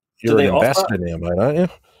go... You're an ambassador now, mate, aren't you?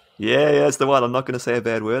 Yeah, it's the one. I'm not going to say a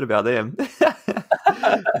bad word about them.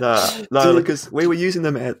 No, because we were using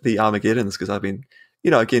them at the Armageddons, because I've been,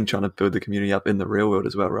 again, trying to build the community up in the real world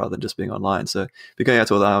as well, rather than just being online. So we're going out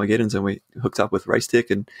to all the Armageddons, and we hooked up with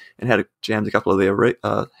Racetech and had jammed a couple of their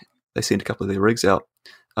they sent a couple of their rigs out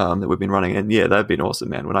that we've been running, and they've been awesome,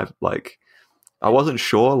 man. When I wasn't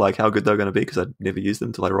sure like how good they were going to be, because I'd never used them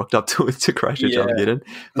until I rocked up to Crash Armageddon,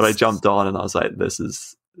 but I jumped on and I was like, this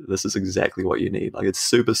is exactly what you need. Like, it's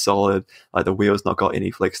super solid. Like, the wheel's not got any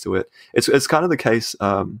flex to it. It's kind of the case,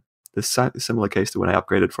 the similar case to when I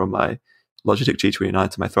upgraded from my Logitech G29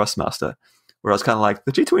 to my Thrustmaster, where I was kind of like,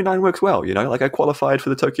 the G29 works well, like I qualified for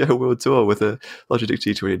the Tokyo World Tour with a Logitech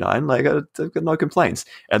G29, like I've got no complaints.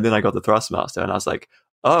 And then I got the Thrustmaster and I was like,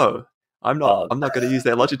 oh, I'm not going to use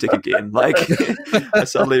that Logitech again. Like, I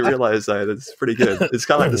suddenly realized that it's pretty good. It's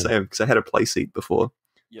kind of like the same, because I had a play seat before.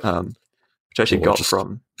 which I actually got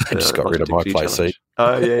from. I just got rid of my play seat.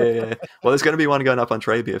 Oh yeah. Well, there's going to be one going up on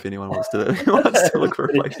Trade if anyone wants to look for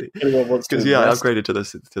a play seat. Because I upgraded to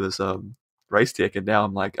this race tech, and now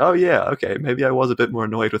I'm like, oh yeah, okay, maybe I was a bit more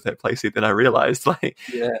annoyed with that play seat than I realized. Had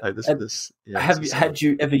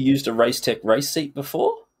you ever used a race tech race seat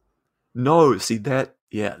before? No, see that.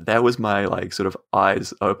 Yeah, that was my like sort of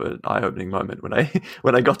eye-opening moment when I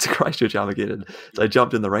got to Christchurch Armageddon. So I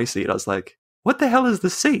jumped in the race seat. I was like, what the hell is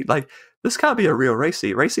this seat? Like, this can't be a real race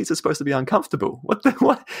seat. Race seats are supposed to be uncomfortable. What?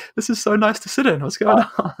 This is so nice to sit in. What's going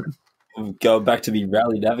on? Going back to the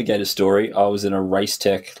Rally Navigator story, I was in a race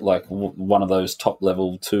tech, like one of those top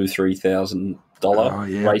level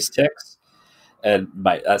 $2,000-$3,000 race techs, and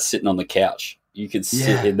mate, that's sitting on the couch. You could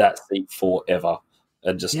sit in that seat forever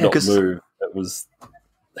and just not move. It was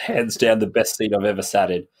hands down the best seat I've ever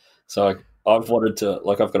sat in. So I've wanted to,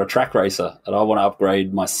 like, I've got a track racer, and I want to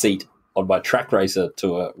upgrade my seat on my track racer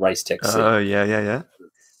to a race tech seat. Oh yeah.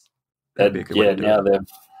 And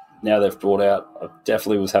now they've brought out. I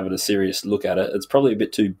definitely was having a serious look at it. It's probably a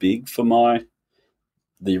bit too big for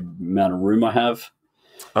the amount of room I have.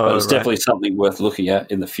 But it's definitely something worth looking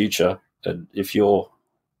at in the future. And if you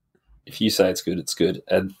say it's good, it's good.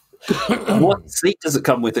 And what seat does it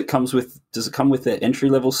come with? Does it come with their entry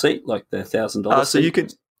level seat, like their $1,000? So you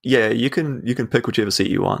can pick whichever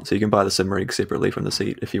seat you want. So you can buy the sim rig separately from the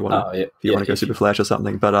seat if you want. If you want to go super flash or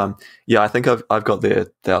something. But I think I've got their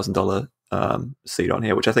 $1,000 seat on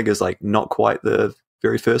here, which I think is like not quite the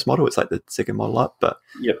very first model. It's like the second model up, but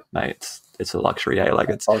mate, it's a luxury.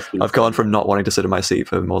 Like I've gone from not wanting to sit in my seat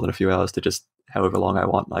for more than a few hours to just however long I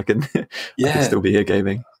want. I can still be here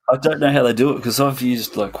gaming. I don't know how they do it because I've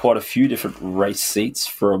used like quite a few different race seats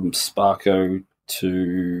from Sparco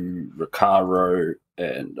to Recaro,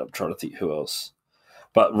 and I'm trying to think who else.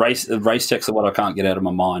 But race tech's the one I can't get out of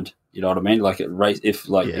my mind. You know what I mean? Like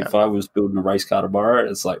if I was building a race car tomorrow,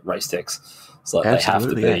 it's like race techs. It's like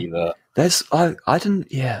absolutely, they have to be I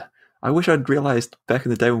didn't. Yeah, I wish I'd realized back in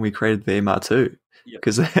the day when we created the MR2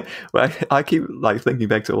 because I keep like thinking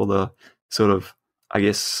back to all the sort of. I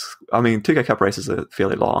guess, 2K Cup races are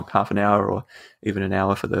fairly long, half an hour or even an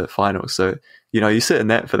hour for the finals. So, you sit in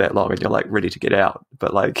that for that long and you're like ready to get out.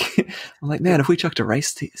 But like, I'm like, man, if we chucked a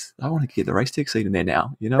race tech, I want to get the race tech seat in there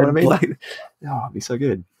now. You know what I mean? Like, it'd be so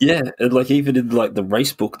good. Yeah. And like, even in like the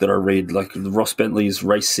race book that I read, like Ross Bentley's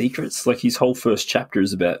Race Secrets, like his whole first chapter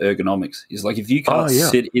is about ergonomics. He's like, if you can't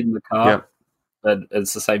sit in the car, and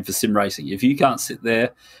it's the same for sim racing. If you can't sit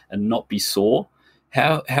there and not be sore,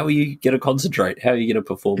 How are you going to concentrate? How are you going to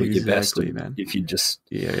perform at your best, man? If you just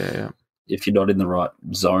if you're not in the right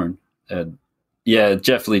zone, and it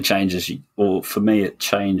definitely changes you. Or for me, it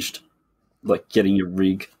changed like getting a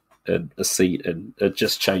rig and a seat, and it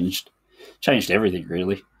just changed everything.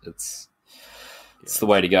 Really, it's the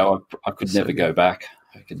way to go. I could never go back.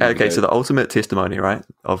 So the ultimate testimony, right,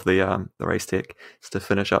 of the race tech is to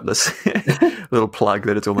finish up this little plug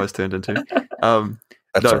that it's almost turned into.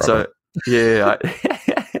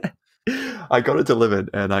 I got it delivered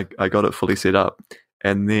and I got it fully set up,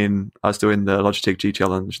 and then I was doing the Logitech G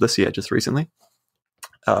Challenge this year, just recently,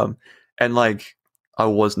 and like I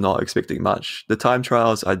was not expecting much. The time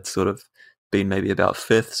trials I'd sort of been maybe about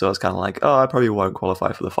 5th, so I was kind of like, I probably won't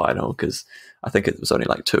qualify for the final because I think it was only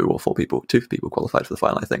like 2 people qualified for the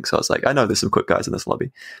final, I think. So I was like, I know there's some quick guys in this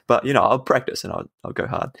lobby, but I'll practice and I'll go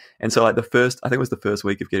hard. And so like I think it was the first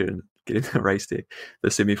week of getting the race tech, the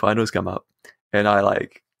semifinals come up, and I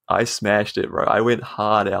smashed it, bro. I went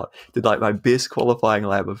hard out, did like my best qualifying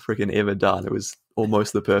lap I've freaking ever done. It was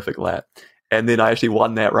almost the perfect lap, and then I actually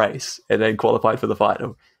won that race and then qualified for the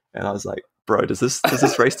final. And I was like, bro, does this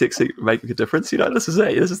race tech seat make a difference? This is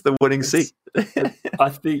it. This is the winning seat. I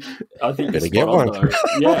think better get one.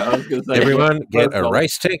 Yeah, I was going to say, everyone get a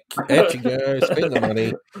race tech. Out you go, spend the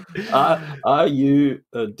money. Are you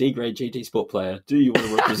a D-grade GT Sport player? Do you want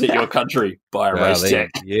to represent your country? Buy a race tech.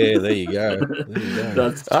 Yeah, there you go.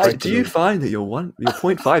 Do you find that you're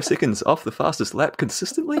 0.5 seconds off the fastest lap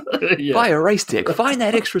consistently? Buy a race tech. Find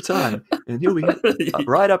that extra time, and you'll be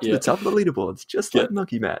right up to the top of the leaderboards, just like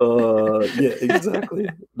Monkey Matt. Yeah, exactly.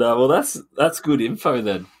 No, well, that's good info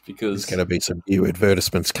then, because there's going to be some new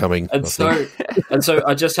advertisements coming. And so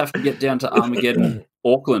I just have to get down to Armageddon,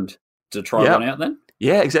 Auckland, to try one out then.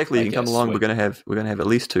 Yeah, exactly. You can come along. Sweet. We're gonna have at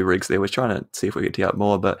least 2 rigs there. We're trying to see if we can get out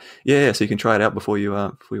more, but so you can try it out before you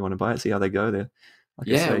want to buy it. See how they go there. Like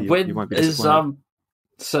you won't be disappointed.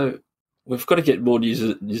 So we've got to get more New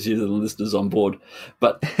Zealand listeners on board,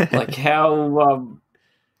 but like how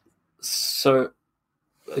so.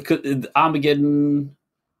 Armageddon,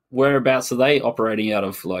 whereabouts are they operating out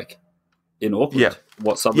of? Like, in Auckland. Yeah.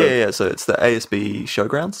 What suburb? Yeah. So it's the ASB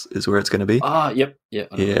Showgrounds is where it's going to be. Yep.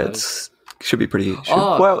 Yeah. Should be pretty. It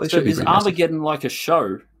so should be is pretty Armageddon massive. Like a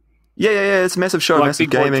show? Yeah. It's a massive show, like massive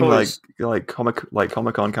Big Boy gaming, Toys. like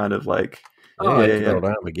Comic-Con kind of like.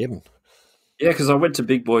 Armageddon. Yeah, because I went to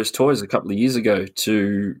Big Boys Toys a couple of years ago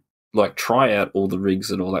to like try out all the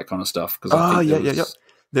rigs and all that kind of stuff. Yeah.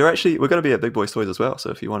 We're going to be at Big Boys Toys as well.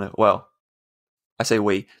 So if you want to, I say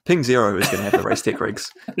Ping Zero is going to have the Race Tech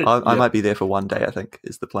rigs. I might be there for one day, I think,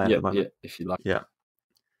 is the plan at the moment. Yeah, if you like. Yeah.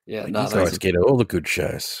 Yeah, you guys get all the good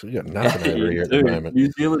shows. We got nothing over here at the moment.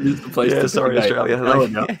 New Zealand is the place to sorry, Australia.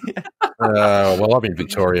 Well, I'm in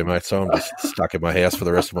Victoria, mate, so I'm just stuck in my house for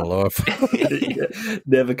the rest of my life.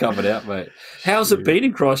 Never coming out, mate. How's it been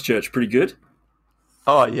in Christchurch? Pretty good?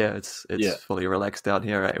 Oh, yeah, it's fully relaxed down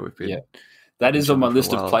here. Eh? We've been that is on my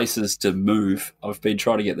list of places to move. I've been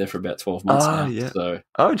trying to get there for about 12 months now. Yeah. So.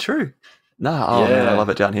 Oh, true. Man, I love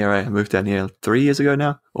it down here. I moved down here 3 years ago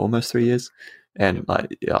now, almost 3 years. And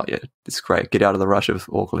it's great. Get out of the rush of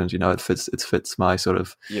Auckland. You know, it fits my sort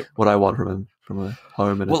of what I want from a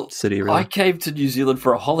home and a city. Really, I came to New Zealand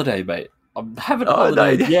for a holiday, mate. I haven't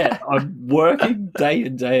holidayed yet. I'm working day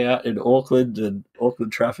in day out in Auckland and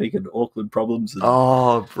Auckland traffic and Auckland problems. And...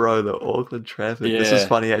 Oh, bro, the Auckland traffic. Yeah. This is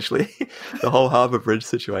funny, actually. The whole Harbour Bridge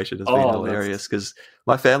situation has been hilarious because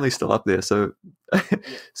my family's still up there. So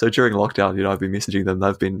during lockdown, you know, I've been messaging them.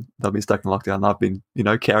 They've been stuck in lockdown. I've been, you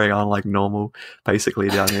know, carrying on like normal, basically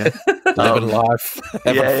down here, living life,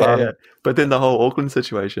 having fun. Yeah. But then the whole Auckland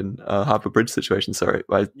situation, Harbour Bridge situation. Sorry,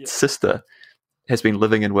 my sister has been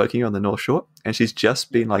living and working on the North Shore, and she's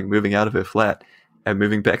just been like moving out of her flat and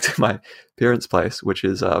moving back to my parents' place, which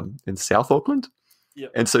is in South Auckland.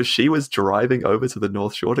 Yep. And so she was driving over to the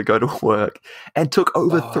North Shore to go to work and took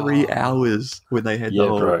over 3 hours when they had the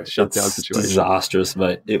whole shutdown situation. Disastrous,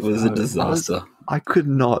 mate. It was a disaster. I could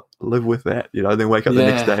not live with that, you know, then wake up the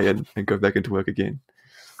next day and go back into work again.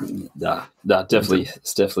 Nah, definitely.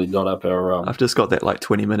 It's definitely not up our... I've just got that like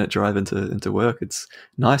 20-minute drive into work. It's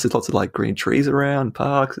nice. There's lots of like green trees around,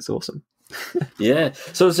 parks. It's awesome. Yeah.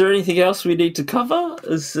 So is there anything else we need to cover?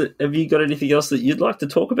 Have you got anything else that you'd like to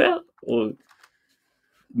talk about? Or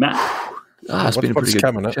Matt? It's been a pretty good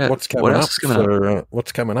coming up. chat. What's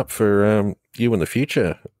coming up for you in the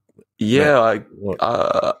future? Yeah,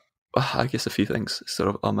 I guess a few things sort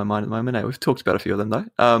of on my mind at the moment. We've talked about a few of them though.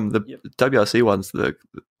 The WRC one's the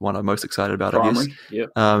one I'm most excited about, I guess.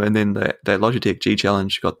 Yep. And then the Logitech G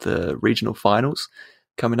Challenge got the regional finals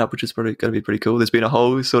coming up, which is probably going to be pretty cool. There's been a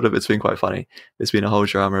whole it's been quite funny. There's been a whole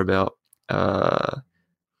drama about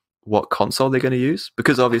what console they're going to use,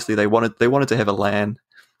 because obviously they wanted to have a LAN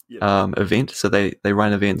event, so they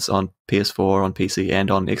run events on PS4, on PC, and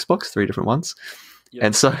on Xbox, 3 different ones. Yep.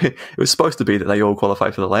 And so it was supposed to be that they all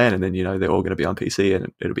qualify for the LAN, and then, you know, they're all going to be on PC,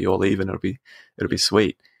 and it'll be all even. It'll be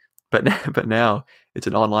sweet. But now it's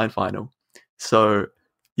an online final, so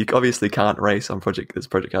you obviously can't race on Project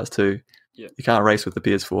Cars 2. Yep. You can't race with the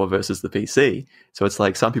PS4 versus the PC. So it's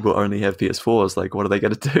like some people only have PS4s. Like, what are they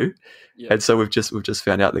going to do? Yep. And so we've just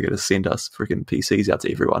found out they're going to send us freaking PCs out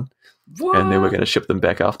to everyone. What? And then we're going to ship them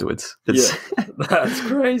back afterwards. That's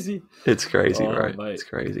crazy. It's crazy, right? Mate. It's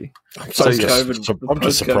crazy. I'm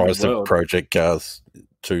just surprised that Project Cars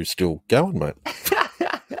 2 still going, mate.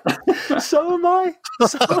 So am I.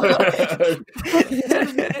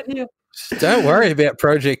 Don't worry about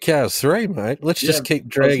Project Cars 3, mate. Let's just keep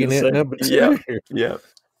dragging out number 2. Yeah.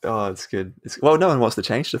 Oh, it's good. Well, no one wants to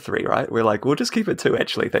change to 3, right? We're like, we'll just keep it 2,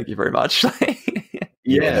 actually. Thank you very much.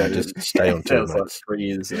 Just stay on 2. Like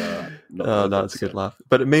 3 is no, it's a good laugh.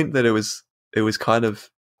 But it meant that it was kind of,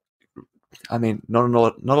 I mean, not a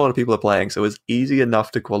lot of people are playing, so it was easy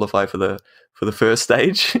enough to qualify for the first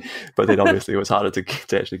stage, but then obviously it was harder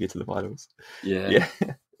to actually get to the finals. Yeah.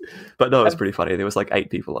 But no, it was pretty funny. There was like 8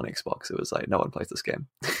 people on Xbox. It was like no one plays this game.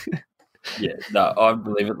 Yeah, no, I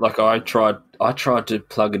believe it. Like I tried to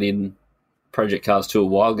plug it in Project Cars 2 a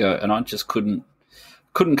while ago, and I just couldn't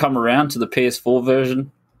come around to the PS4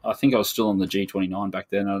 version. I think I was still on the G29 back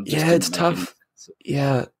then. It's tough.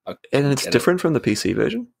 And it's different from the PC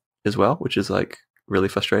version as well, which is like really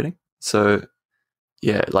frustrating. So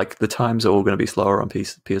yeah, like the times are all going to be slower on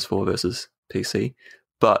PS4 versus PC.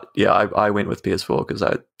 But yeah, I went with PS4 because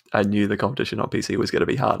I knew the competition on PC was going to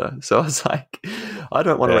be harder. So I was like, I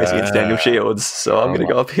don't want to race against Daniel Shields, so I'm going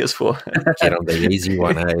to go on PS4. Get on the easy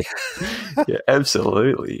one, eh? Yeah,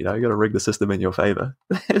 absolutely. You know, you got to rig the system in your favor.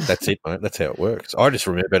 That's it, mate. That's how it works. I just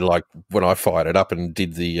remember, like, when I fired it up and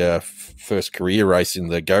did the first career race in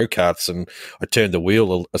the go-karts, and I turned the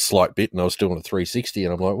wheel a slight bit, and I was doing a 360,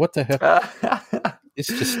 and I'm like, what the hell?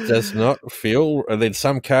 This just does not feel. And then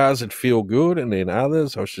some cars would feel good, and then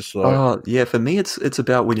others, I was just like, oh yeah. For me, it's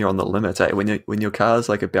about when you're on the limit. When your car's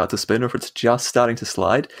like about to spin, or if it's just starting to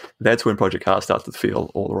slide, that's when Project Cars starts to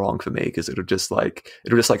feel all wrong for me, because it'll just like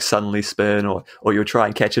suddenly spin, or you'll try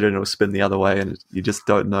and catch it and it'll spin the other way, and you just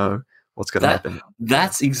don't know what's going to happen.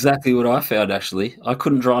 That's exactly what I found. Actually, I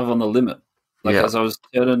couldn't drive on the limit. Like as I was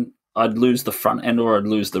turning, I'd lose the front end or I'd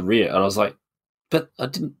lose the rear, and I was like, but I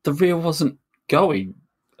didn't. The rear wasn't going,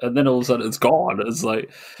 and then all of a sudden it's gone. It's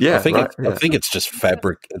like, I think it's just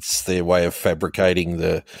fabric. It's their way of fabricating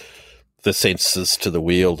the sensors to the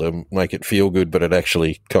wheel to make it feel good, but it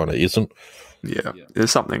actually kind of isn't. Yeah,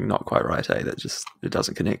 there's something not quite right, that just it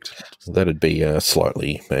doesn't connect. That'd be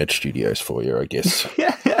slightly Mad Studios for you, I guess.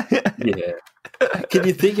 Yeah. Can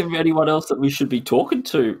you think of anyone else that we should be talking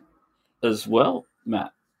to as well,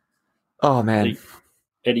 Matt? Oh man,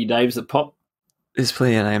 any names that pop? There's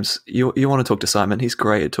plenty of names. You want to talk to Simon? He's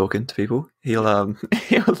great at talking to people. He'll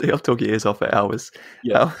talk your ears off for hours.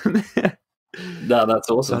 Yeah. No,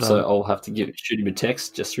 that's awesome. So I'll have to shoot him a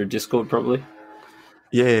text just through Discord, probably.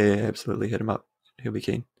 Yeah, absolutely. Hit him up. He'll be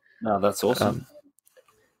keen. No, that's awesome.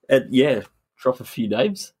 And drop a few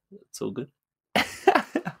names. It's all good.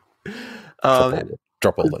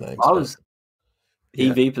 Drop all the names. I was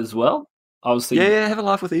EVP as well. I was thinking, have a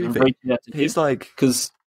laugh with EVP. He's like,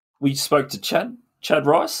 because we spoke to Chad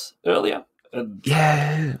Rice earlier. And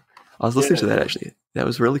I was listening to that actually. That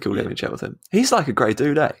was really cool having a chat with him. He's like a great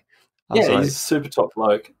dude, eh? He's a super top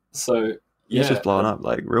bloke. So he's just blowing up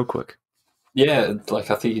like real quick. Yeah,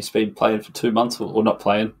 like I think he's been playing for 2 months, or not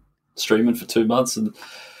playing, streaming for 2 months, and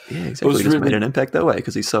exactly. He just made an impact that way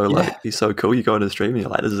because he's so he's so cool. You go into the stream and you're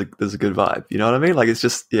like, this is a good vibe. You know what I mean? Like it's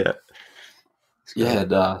just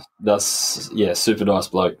that's super nice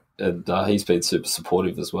bloke, and he's been super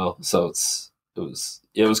supportive as well. So it was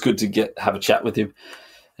good to have a chat with him,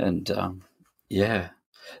 and so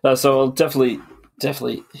I'll definitely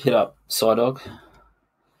hit up Psydog.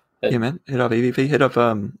 Yeah, man. Hit up EVP. Hit up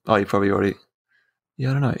you probably already.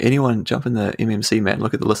 Yeah, I don't know. Anyone jump in the MMC, man.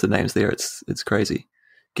 Look at the list of names there. It's crazy.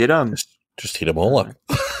 Get just hit them all up.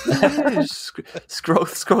 Scroll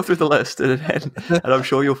through the list, and I'm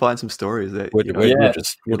sure you'll find some stories that we'll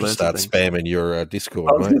just start spamming your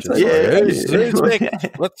Discord, mate.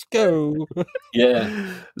 Let's go.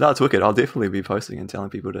 Yeah, no, it's wicked. I'll definitely be posting and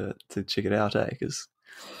telling people to check it out, because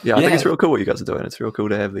I think it's real cool what you guys are doing. It's real cool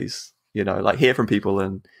to have these, like hear from people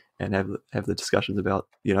and have the discussions about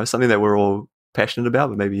something that we're all passionate about,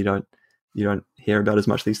 but maybe you don't hear about as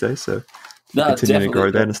much these days. So continuing to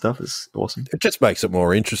grow that and stuff is awesome. It just makes it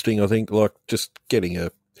more interesting, I think, like just getting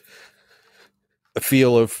a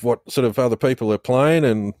feel of what sort of other people are playing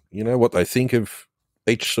and, what they think of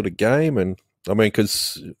each sort of game. And I mean,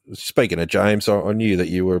 because speaking of James, I knew that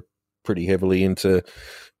you were pretty heavily into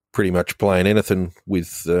pretty much playing anything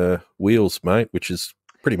with wheels, mate, which is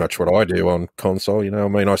pretty much what I do on console. I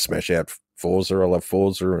mean, I smash out Forza. I love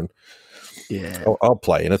Forza, and I'll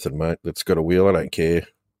play anything, mate, that's got a wheel. I don't care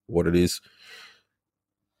what it is.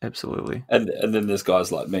 Absolutely. And then there's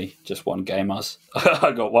guys like me, just one gamers.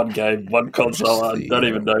 I got one game, one console. I don't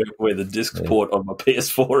even know where the disc port on my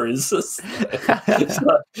PS4 is.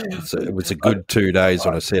 It was a good 2 days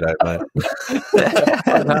on a setup, mate.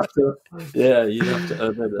 You have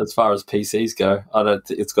to. As far as PCs go,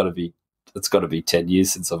 it's got to be 10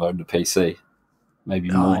 years since I've owned a PC. Maybe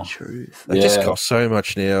more. Truth. They just cost so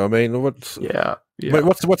much now. I mean, what's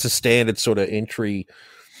a standard sort of entry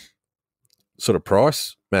sort of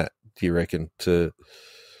price, Matt, do you reckon, to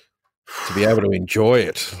be able to enjoy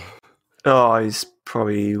it? Oh, he's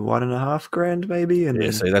probably $1,500 maybe.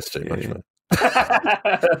 And see, that's too much, mate.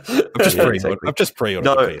 I've just pre-ordered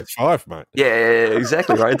the PS5, mate. Yeah,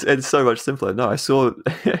 exactly, right. It's so much simpler. No, I saw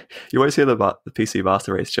you always hear the PC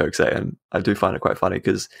Master Race jokes, and I do find it quite funny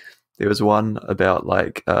because there was one about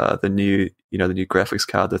like the new graphics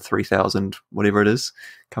card, the 3000 whatever it is,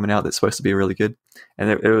 coming out that's supposed to be really good, and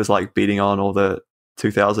it was like beating on all the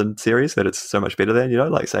 2000 series that it's so much better than,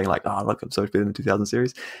 like saying like, oh look, I'm so much better than the 2000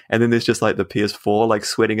 series, and then there's just like the PS4 like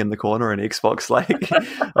sweating in the corner and Xbox like,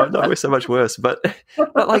 oh no, we're so much worse. But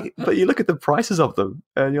you look at the prices of them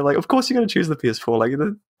and you're like, of course you're going to choose the PS4. Like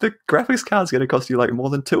the graphics card's going to cost you like more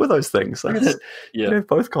than 2 of those things. Like you have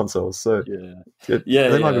both consoles, so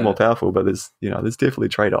they might be more powerful, but there's definitely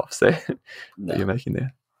trade-offs there that you're making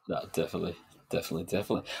there. No, definitely.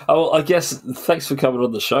 Oh, well, I guess thanks for coming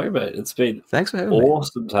on the show, mate. It's been thanks for having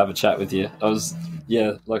awesome to have a chat with you. I was,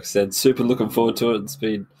 like I said, super looking forward to it. It's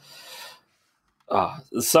been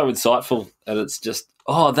it's so insightful, and it's just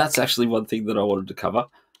that's actually one thing that I wanted to cover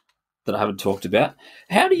that I haven't talked about.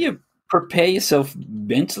 How do you prepare yourself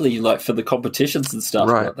mentally, like for the competitions and stuff.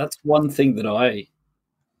 Right. Like, that's one thing that I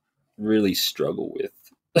really struggle with.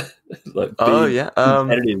 Like being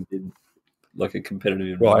competitive in like a competitive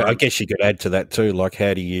environment. Well, I guess you could add to that too. Like,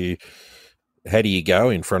 how do you go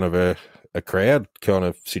in front of a crowd kind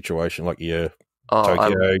of situation? Like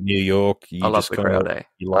Tokyo, New York. I love the crowd.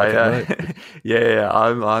 You like it, yeah.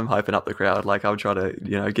 I'm hyping up the crowd. Like, I'm trying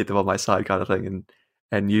to get them on my side, kind of thing,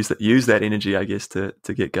 and use that energy, I guess, to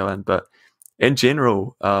get going. But in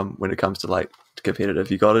general, when it comes to like competitive,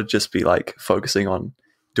 you got to just be like focusing on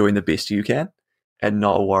doing the best you can and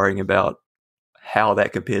not worrying about how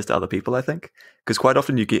that compares to other people, I think. Because quite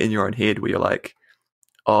often you get in your own head where you're like,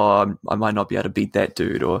 oh, I might not be able to beat that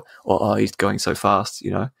dude, or oh, he's going so fast,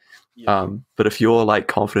 Yeah. But if you're like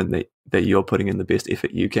confident that you're putting in the best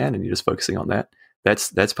effort you can and you're just focusing on that,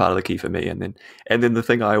 that's part of the key for me. And then the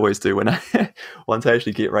thing I always do when once I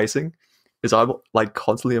actually get racing is I'm like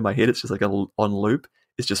constantly in my head, it's just like on loop,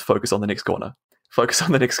 it's just focus on the next corner. Focus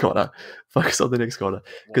on the next corner. Focus on the next corner.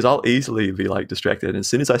 Because I'll easily be like distracted. And as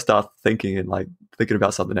soon as I start thinking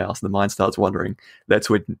about something else and the mind starts wandering, that's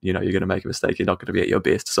when, you're going to make a mistake. You're not going to be at your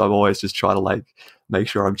best. So I'm always just trying to like make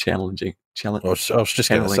sure I'm challenging. I was just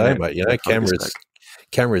going to say, mate,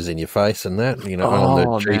 cameras in your face and that, on the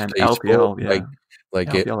GT LPL, Sport, they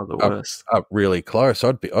get up really close.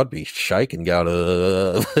 I'd be shaking, going,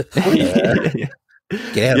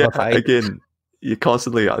 get out of my face. Again, you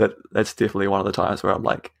constantly, that's definitely one of the times where I'm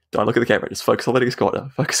like, don't look at the camera, just focus on the next corner.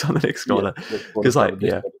 Focus on the next corner. Because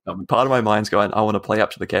part of my mind's going, I want to play up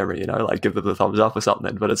to the camera, like give them the thumbs up or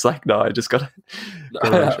something. But it's like, no, I just got to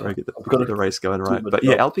make sure I get the race going right. But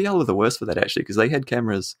yeah, LPL were the worst for that actually, because they had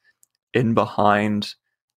cameras in behind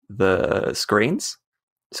the screens.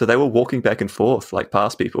 So they were walking back and forth, like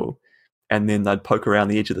past people, and then they'd poke around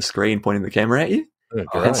the edge of the screen pointing the camera at you.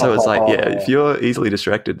 Oh, and so it's like, if you're easily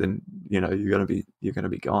distracted, then you're gonna be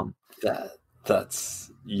gone. That's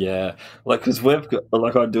like, because we've got,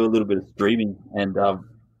 like, I do a little bit of streaming and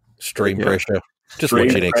stream pressure. Just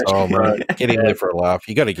watch it next time, right? Get in there for a laugh.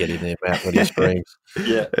 You got to get in there, Matt, when he streams.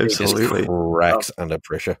 Yeah, absolutely. He just cracks under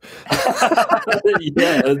pressure.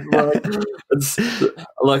 It's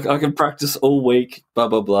like I can practice all week. Blah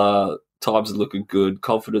blah blah. Times are looking good,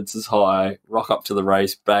 confidence is high, rock up to the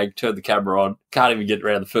race, bang, turn the camera on, can't even get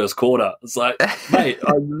around the first corner. It's like, mate,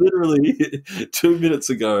 I literally 2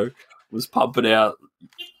 minutes ago was pumping out,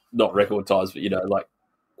 not record times, but, like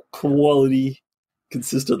quality,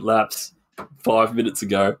 consistent laps 5 minutes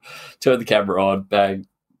ago, turn the camera on, bang,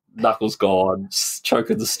 knuckles gone,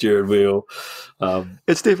 choking the steering wheel.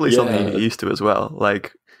 It's definitely something you get used to as well.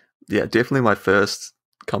 Like, definitely my first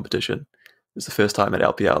competition. It was the first time at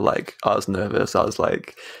LPL, like, I was nervous. I was,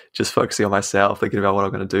 like, just focusing on myself, thinking about what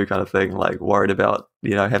I'm going to do kind of thing, like, worried about,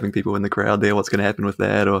 having people in the crowd there, what's going to happen with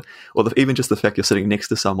that, or even just the fact you're sitting next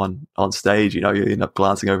to someone on stage, you end up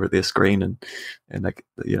glancing over at their screen and like,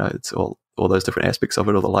 it's all those different aspects of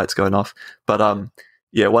it, all the lights going off. But,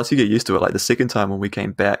 once you get used to it, like the second time when we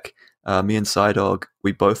came back, me and Psydog,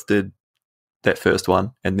 we both did that first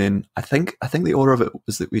one. And then I think the order of it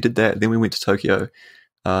was that we did that, then we went to Tokyo.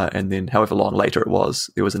 And then however long later it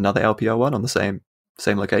was, there was another LPL one on the same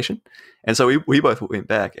location. And so we both went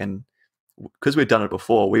back, and because we'd done it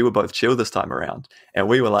before, we were both chill this time around. And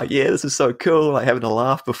we were like, yeah, this is so cool, like having a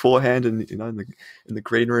laugh beforehand and in the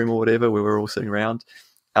green room or whatever, we were all sitting around.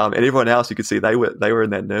 And everyone else, you could see they were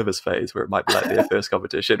in that nervous phase where it might be like their first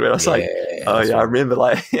competition, where I was like, oh yeah, I remember,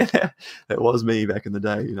 like, that was me back in the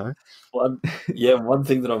day, One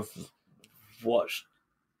thing that I've watched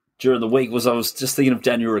during the week was I was just thinking of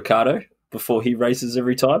Daniel Ricciardo before he races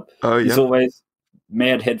every time. Oh, yeah. He's always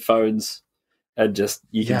mad headphones and just,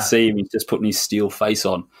 you can see him, he's just putting his steel face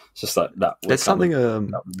on. It's just like that. That's something a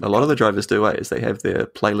lot of the drivers do, is they have their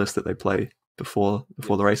playlist that they play before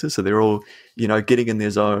the races. So they're all, getting in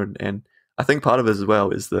their zone. And I think part of it as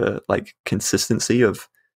well is the like consistency of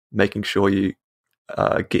making sure you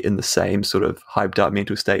get in the same sort of hyped up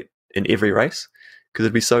mental state in every race. Because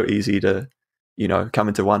it'd be so easy to, come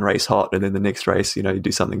into one race hot and then the next race, you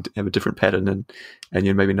do something, have a different pattern and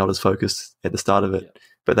you're maybe not as focused at the start of it. Yeah.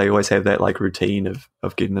 But they always have that like routine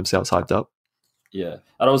of getting themselves hyped up. Yeah.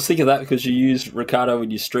 And I was thinking that because you use Ricciardo when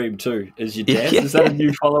you stream too. Is your dance? Yeah. Is that a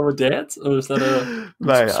new follower dance? Or is that a...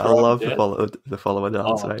 Mate, I love the follower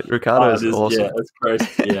dance, mate. Ricciardo is awesome. Yeah, that's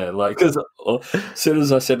crazy. Yeah, like, because as soon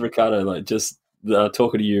as I said Ricciardo, like, just...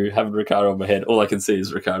 talking to you, having Ricciardo on my head, all I can see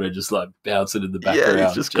is Ricciardo just like bouncing in the background. Yeah,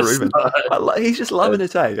 he's just grooving. He's just loving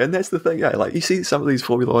it, eh? And that's the thing, like, you see some of these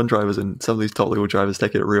Formula One drivers and some of these top level drivers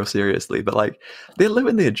taking it real seriously, but like they're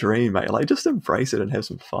living their dream, mate. Like, just embrace it and have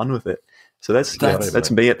some fun with it. So that's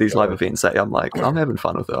me at these live events. I'm like, I'm having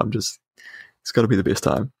fun with it. I'm just it's got to be the best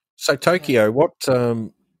time. So Tokyo, what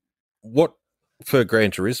for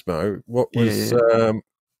Gran Turismo? What was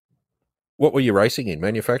what were you racing in?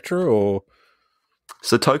 Manufacturer or?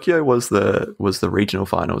 So Tokyo was the regional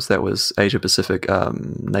finals. That was Asia Pacific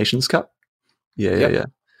Nations Cup. Yeah.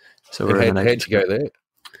 So how'd you go there?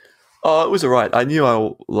 Oh, it was alright. I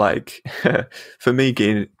knew for me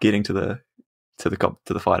getting to the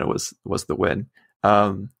final was the win.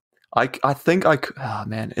 I think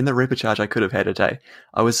in the repechage I could have had a day.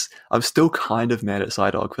 I'm still kind of mad at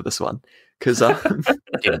Psydog for this one because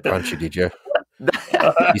didn't punch you, did you?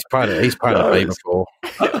 He's punted me before.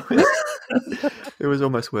 It was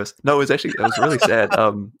almost worse. No, it was really sad.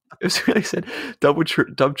 It was really sad.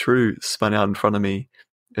 Dub True spun out in front of me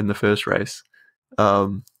in the first race.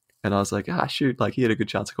 And I was like, shoot, like he had a good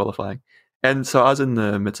chance of qualifying. And so I was in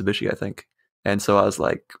the Mitsubishi, I think. And so I was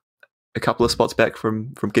like a couple of spots back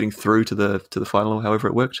from getting through to the final, however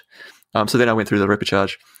it worked. So then I went through the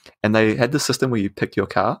repechage, and they had this system where you pick your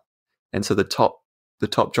car, and so the top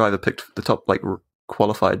driver picked the top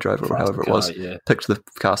qualified driver or however it was, picked the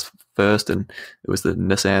cars first, and it was the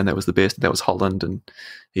Nissan that was the best. That was Holland, and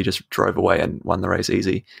he just drove away and won the race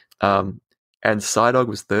easy. And Psydog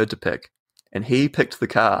was third to pick, and he picked the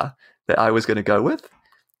car that I was going to go with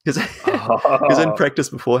because in practice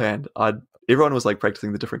beforehand, everyone was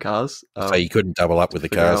practicing the different cars. So you couldn't double up with the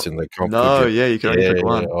cars in the competition? No, you could only pick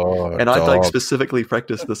one. And I'd specifically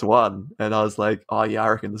practiced this one, and I was like, I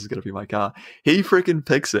reckon this is going to be my car. He freaking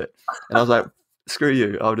picks it, and I was like, screw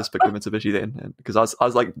you, I'll just pick the Mitsubishi then, because I was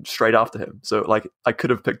straight after him, so I could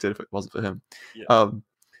have picked it if it wasn't for him.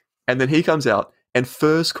 And then he comes out, and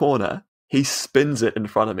first corner he spins it in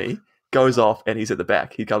front of me, goes off, and he's at the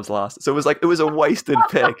back. He comes last. So it was a wasted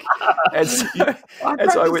pick. And so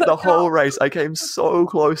I went the whole race. I came so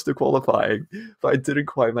close to qualifying, but I didn't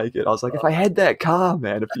quite make it. I was like, if I had that car,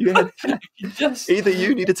 man, if you had either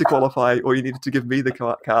you needed to qualify or you needed to give me the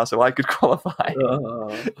car so I could qualify.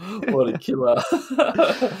 What a killer.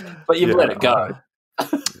 But you've let it go.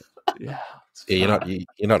 You're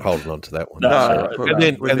not holding on to that one. No,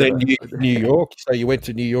 and then New York. So you went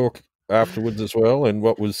to New York afterwards as well, and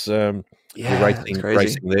what was racing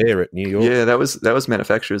there at New York? Yeah, that was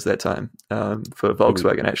manufacturers that time for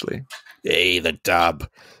Volkswagen actually. Yeah, the Dub.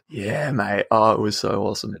 Yeah, mate. Oh, it was so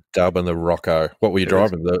awesome. The Dub and the Rocco. What were you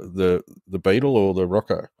driving? The Beetle or the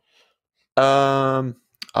Rocco? I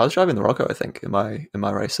was driving the Rocco, I think, in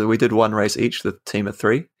my race. So we did one race each, the team of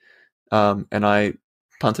three, and I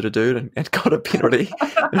punted a dude and got a penalty.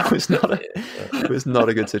 It was not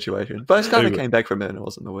a good situation, but I kind of came back from it, and it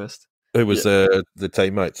wasn't the worst. Who was the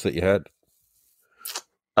teammates that you had?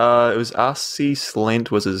 It was RC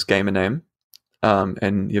Slent was his gamer name,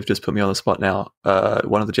 and you've just put me on the spot now.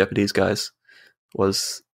 One of the Japanese guys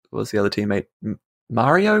was the other teammate.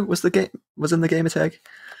 Mario was in the gamer tag.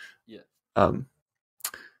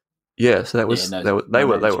 Yeah. So that was they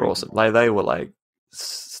were awesome. They were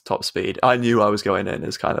top speed. I knew I was going in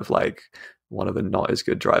as kind of one of the not as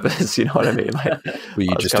good drivers. You know what I mean? Were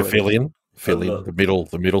you just a fill-in,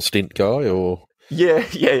 the middle stint guy, or? Yeah,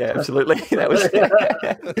 absolutely.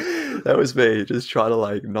 That was me, just trying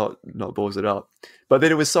to not balls it up. But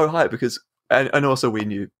then it was so hype because, and also we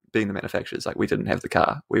knew, being the manufacturers, we didn't have the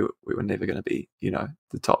car. We were never going to be,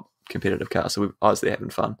 the top competitive car. So I was there having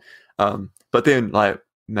fun. But then,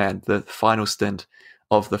 man, the final stint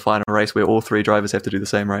of the final race where all three drivers have to do the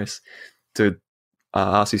same race, dude.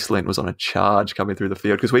 RC Slent was on a charge coming through the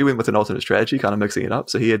field because we went with an alternate strategy, kind of mixing it up.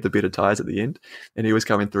 So he had the better tires at the end, and he was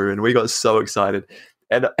coming through, and we got so excited.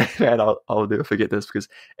 And I'll never forget this because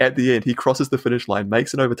at the end he crosses the finish line,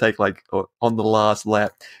 makes an overtake on the last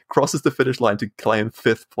lap, crosses the finish line to claim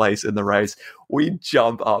 5th place in the race. We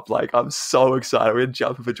jump up, I'm so excited. We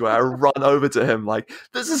jump up for joy. I run over to him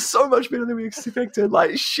this is so much better than we expected.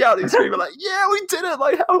 Shouting, screaming, yeah, we did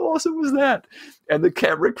it! How awesome was that? And the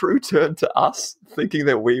camera crew turned to us, thinking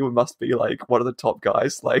that we must be one of the top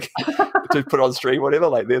guys, to put on stream, whatever.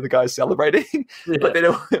 They're the guys celebrating, but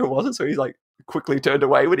then it wasn't. So he's quickly turned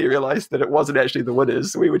away when he realized that it wasn't actually the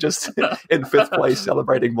winners. We were just in 5th place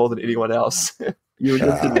celebrating more than anyone else. You were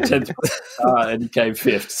just in the 10th and you came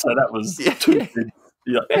 5th, so that was too good.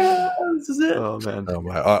 This is it. Oh man,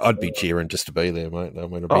 I'd be cheering just to be there, mate. I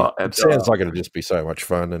mean, it sounds like it'd just be so much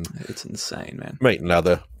fun, and it's insane, man. Meeting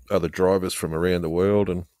other drivers from around the world,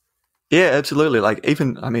 and yeah, absolutely.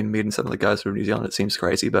 Meeting some of the guys from New Zealand, it seems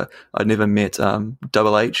crazy, but I'd never met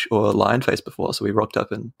Double H or Lionface before, so we rocked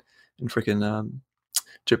up in freaking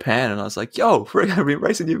Japan, and I was like, yo, I've been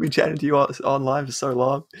racing you, been chatting to you online for so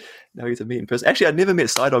long. Now we get to meet in person. Actually, I'd never met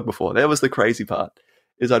Psydog before. That was the crazy part,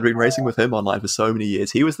 is I'd been racing with him online for so many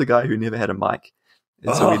years. He was the guy who never had a mic,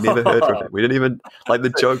 And so we never heard from him. We didn't even like. The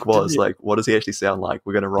joke was like, what does he actually sound like?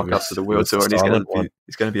 We're going to rock up to the World Tour, and he's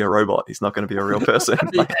going to be a robot. He's not going to be a real person.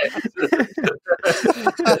 Like,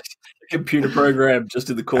 computer program just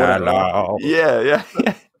in the corner. Yeah.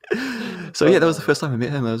 So yeah, that was the first time I met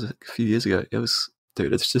him. That was a few years ago. It was,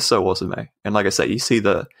 dude, it's just so awesome, mate. And like I say, you see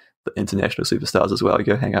the international superstars as well. You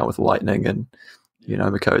go hang out with Lightning and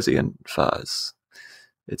Mikosi and Faz.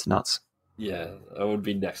 It's nuts. Yeah, that would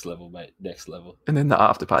be next level, mate. Next level. And then the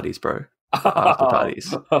after parties, bro. After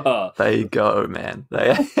parties. They go, man.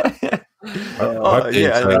 They.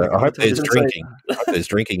 I hope there's drinking. I hope there's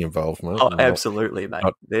drinking involved, mate. Oh, absolutely, mate.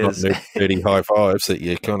 Not nerdy high fives that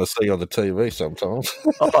you kind of see on the TV sometimes.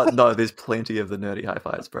 Oh no, there's plenty of the nerdy high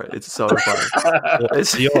fives, bro. It's so funny.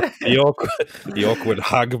 The awkward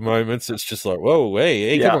hug moments. It's just like, whoa,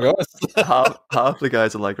 hey, come on, guys. half the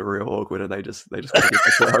guys are like real awkward, and they just got to get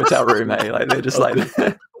back to the hotel room, mate. Like they're just like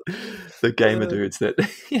the gamer dudes that.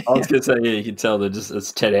 I was gonna say, you can tell they're just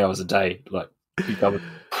it's 10 hours a day, like. Become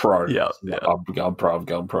pro. Yeah. I'm going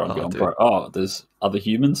pro. Oh, there's other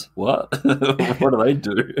humans? What? What do they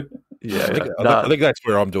do? I think that's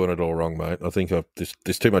where I'm doing it all wrong, mate. I think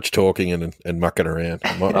there's too much talking and mucking around.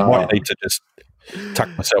 I might need to just tuck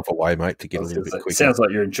myself away, mate, to get a little bit quicker. Sounds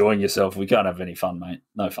like you're enjoying yourself. We can't have any fun, mate.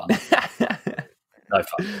 No fun. No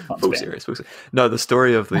fun. Full serious. No, the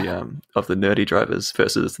story of the nerdy drivers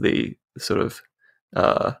versus the sort of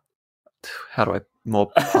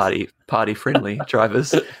more party friendly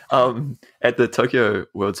drivers at the Tokyo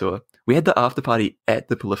World Tour. We had the after party at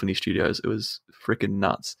the Polyphony Studios. It was freaking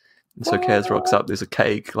nuts. And so Kaz rocks up. There's a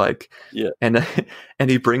cake, and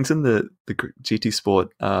he brings in the GT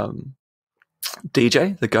Sport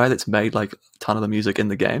DJ, the guy that's made like a ton of the music in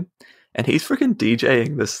the game. And he's freaking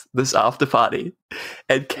DJing this after party,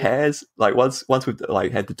 and Kaz, like once we've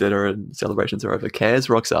like had the dinner and celebrations are over, Kaz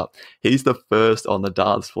rocks up. He's the first on the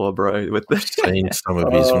dance floor, bro. With seen some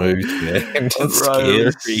of his moves, man. It's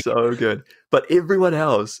scary. So good. But everyone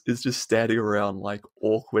else is just standing around like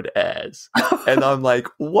awkward as, and I'm like,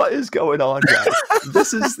 what is going on, guys?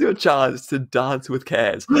 This is your chance to dance with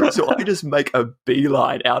Kaz. So I just make a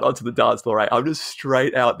beeline out onto the dance floor. Right, I'm just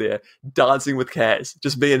straight out there dancing with Kaz,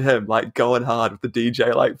 just me and him, like going hard with the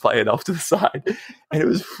DJ, like playing off to the side, and it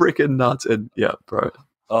was freaking nuts. And yeah, bro.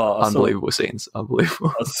 Unbelievable scenes.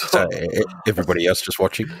 Unbelievable. So everybody else just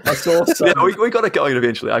watching. I saw some... Yeah, we got it going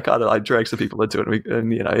eventually. I dragged some people into it,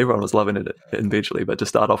 and everyone was loving it eventually. But to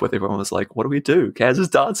start off with, everyone was like, "What do we do?" Kaz is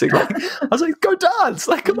dancing. Like, I was like, "Go dance!"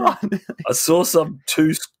 Like, come on. I saw some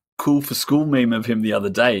too cool for school meme of him the other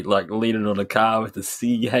day, like leaning on a car with the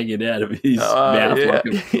C hanging out of his mouth like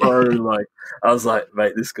a pro. Like, I was like,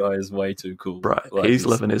 mate, this guy is way too cool. Bro, like, he's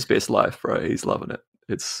living his best life, bro. He's loving it.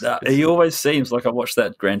 He always seems like I watched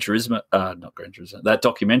that that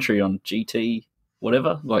documentary on GT,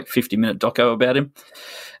 whatever, like 50-minute doco about him.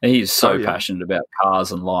 And he's so passionate about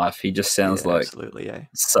cars and life. He just sounds like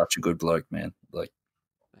such a good bloke, man. Like,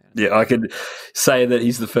 yeah, I could say that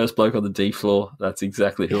he's the first bloke on the D floor. That's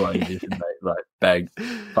exactly who I envision, mate. Like, bang,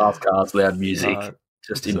 fast cars, loud music.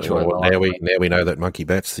 Just enjoy life. Now we know that Monkey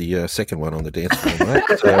Bat's the second one on the dance floor, mate.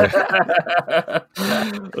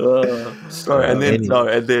 And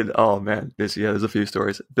then oh man, there's a few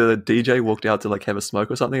stories. The DJ walked out to like have a smoke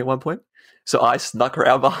or something at one point. So I snuck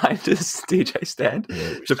around behind his DJ stand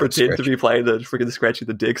to pretend to be playing the freaking Scratchy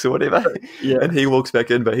the Dicks or whatever. Yeah. And he walks back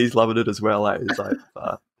in, but he's loving it as well. Like, he's like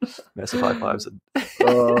massive high fives.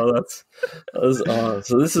 So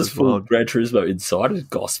this is full Gran Turismo insider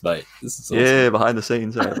goss, mate. This is awesome. Yeah, behind the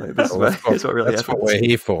scenes. Like, that's what we're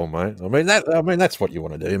here for, mate. I mean, that's what you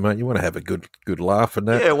want to do, mate. You want to have a good laugh and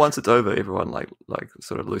that. Yeah, once it's over, everyone like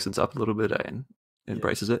sort of loosens up a little bit and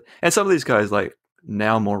embraces it. And some of these guys, like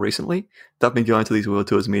now more recently, they've been going to these world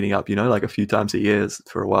tours, meeting up, like a few times a year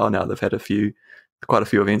for a while now. They've had quite a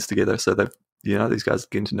few events together, so they've these guys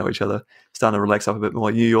getting to know each other, starting to relax up a bit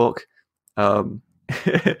more. New York,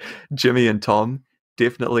 Jimmy and Tom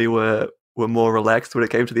definitely were more relaxed when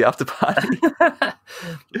it came to the after party.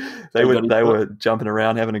 they were jumping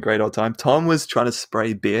around, having a great old time. Tom was trying to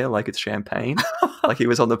spray beer like it's champagne, like he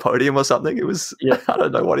was on the podium or something. It was I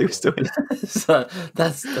don't know what he was doing. So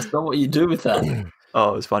that's not what you do with that.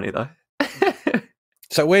 Oh, it was funny though.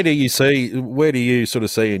 So where do you sort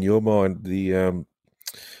of see in your mind the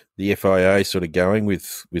FIA sort of going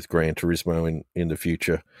with Gran Turismo in the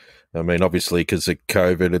future? I mean, obviously, because of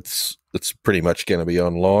COVID, it's pretty much going to be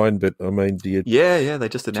online. But I mean, do you? Yeah. They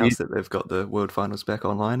just announced that they've got the World Finals back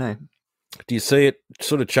online. Do you see it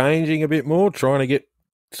sort of changing a bit more, trying to get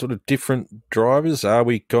sort of different drivers? Are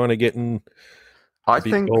we kind of getting I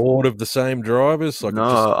think bored of the same drivers.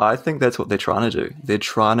 I think that's what they're trying to do. They're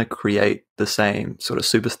trying to create the same sort of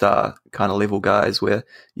superstar kind of level guys where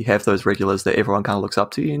you have those regulars that everyone kind of looks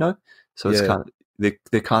up to, you know. So it's kind of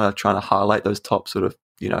they're kind of trying to highlight those top sort of,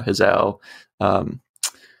 you know, Hazal.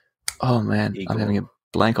 Oh man, Eagle. I'm having a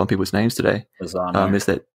blank on people's names today. Is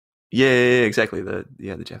that? Yeah, exactly. The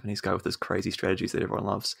Japanese guy with his crazy strategies that everyone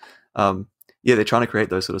loves. They're trying to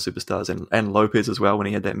create those sort of superstars, and Lopez as well when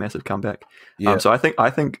he had that massive comeback. So I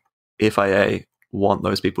think FIA want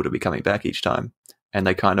those people to be coming back each time, and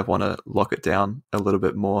they kind of want to lock it down a little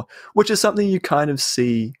bit more, which is something you kind of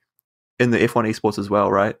see in the F1 esports as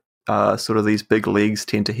well, right? Sort of these big leagues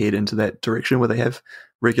tend to head into that direction where they have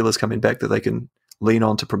regulars coming back that they can lean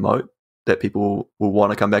on to promote, that people will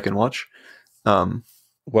want to come back and watch.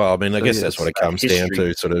 Well, I mean, I guess that's what it comes down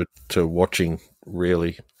to, sort of to watching,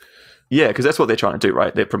 really. Yeah, because that's what they're trying to do,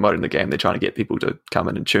 right? They're promoting the game. They're trying to get people to come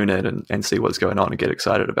in and tune in and see what's going on and get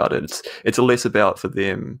excited about it. It's less about for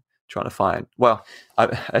them trying to find. Well,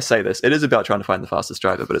 I say this, it is about trying to find the fastest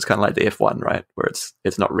driver, but it's kind of like the F1, right? Where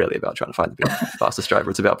it's not really about trying to find the fastest driver.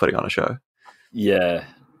 It's about putting on a show. Yeah,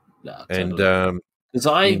 and because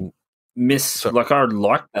I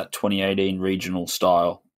like that 2018 regional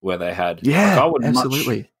style where they had. Yeah, I would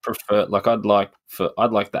absolutely much prefer. Like I'd like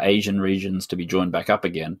the Asian regions to be joined back up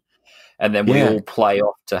again. And then we all play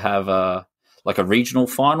off to have a regional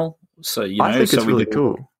final. So I think it's really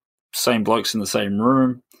cool. Same blokes in the same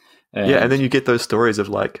room. And then you get those stories of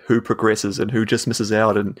like who progresses and who just misses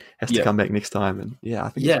out and has to come back next time. And I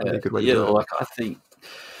think it's a really good way to do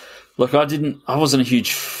it. I wasn't a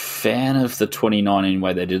huge fan of the 2019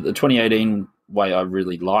 way they did it. The 2018 way I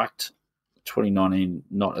really liked. 2019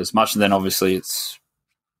 not as much. And then obviously it's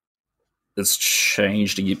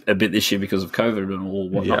changed a bit this year because of COVID and all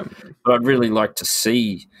whatnot. Yeah. But I'd really like to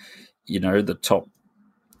see, you know,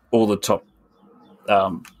 all the top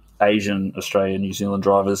Asian, Australian, New Zealand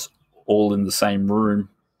drivers all in the same room.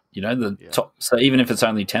 You know, top. So even if it's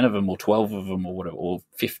only 10 of them or 12 of them or whatever, or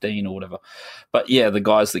 15 or whatever. But the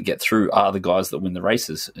guys that get through are the guys that win the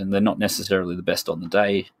races, and they're not necessarily the best on the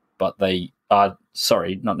day, but they are.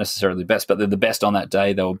 Sorry, not necessarily the best, but they're the best on that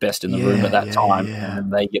day. They were best in the room at that time,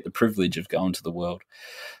 and they get the privilege of going to the world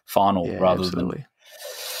final rather than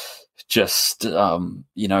just,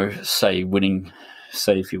 say winning.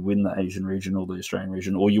 Say if you win the Asian region or the Australian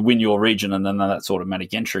region, or you win your region, and then that's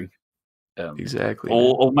automatic entry. Exactly,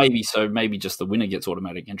 or maybe just the winner gets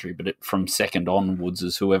automatic entry, but from second onwards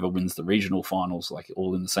is whoever wins the regional finals, like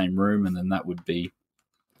all in the same room, and then that would be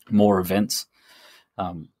more events.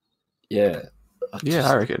 I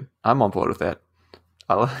reckon I'm on board with that.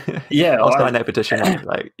 I'll sign that petition.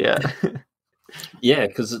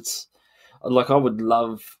 Because it's like I would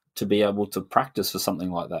love to be able to practice for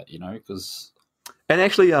something like that, you know. And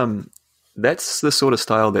actually, that's the sort of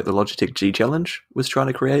style that the Logitech G Challenge was trying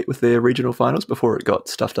to create with their regional finals before it got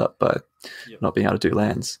stuffed up by not being able to do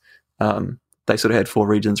LANs. They sort of had 4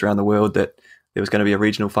 regions around the world that there was going to be a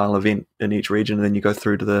regional final event in each region, and then you go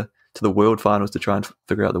through to the world finals to try and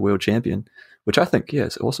figure out the world champion, which I think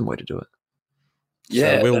it's an awesome way to do it.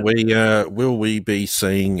 Yeah. So will we be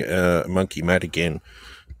seeing Monkey Matt again?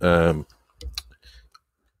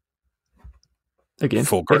 Again,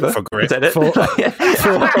 for Is that it?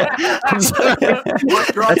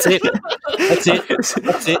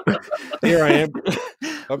 That's it. Here I am.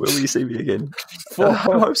 Will you see me again? I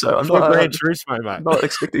hope so. I'm not Gran Turismo, mate. I'm not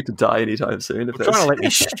expecting to die anytime soon. I'm trying to let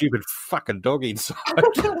this stupid fucking dog inside.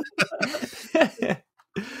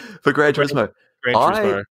 For Gran Turismo,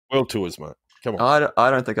 World Tours, mate. Come on.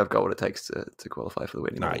 I don't think I've got what it takes to qualify for the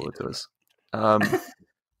Winning World Tours.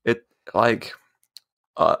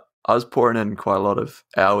 I was pouring in quite a lot of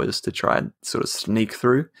hours to try and sort of sneak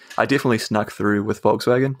through. I definitely snuck through with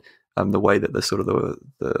Volkswagen. The way that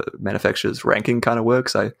the manufacturer's ranking kind of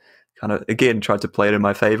works, I kind of again tried to play it in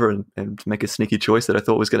my favor and make a sneaky choice that I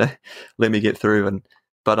thought was going to let me get through.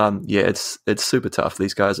 But it's super tough.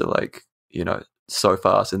 These guys are like, you know, so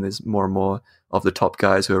fast, and there's more and more of the top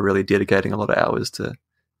guys who are really dedicating a lot of hours to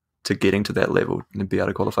getting to that level and be able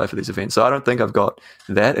to qualify for these events. So I don't think I've got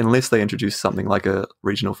that unless they introduce something like a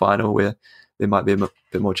regional final where there might be a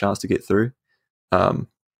bit more chance to get through. But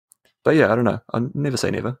I don't know. I never say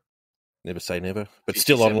never. Never say never. But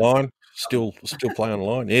still online, still play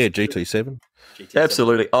online. Yeah, GT7.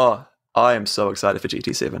 Absolutely. Oh, I am so excited for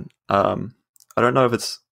GT7. I don't know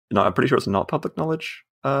if I'm pretty sure it's not public knowledge,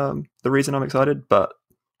 the reason I'm excited, but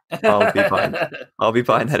I'll be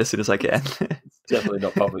buying that as soon as I can. It's definitely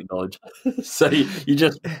not public knowledge. So you're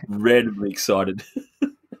just randomly excited.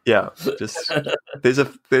 Yeah, just there's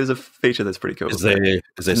a feature that's pretty cool. Is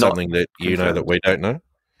there something that you know that we don't know?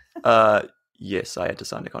 Yes, I had to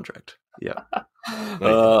sign a contract. Yeah.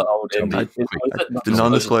 The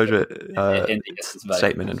non-disclosure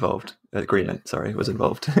statement involved. Agreement, sorry, was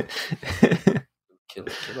involved. Kill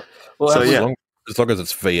it. Well, so as long as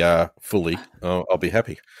it's VR fully, I'll be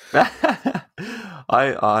happy.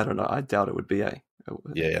 I don't know. I doubt it would be they're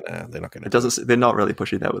not going to. They're not really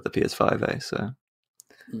pushing that with the PS5, So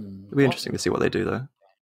it'll be interesting to see what they do, though.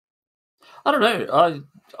 I don't know.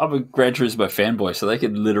 I'm a Gran Turismo fanboy, so they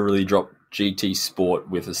could literally drop GT Sport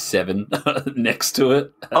with a 7 next to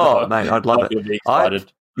it. Oh, mate, I'd love it. Be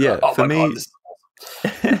excited. For me,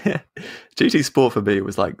 GT Sport for me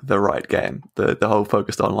was like the right game. The whole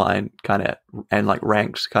focused online kind of and like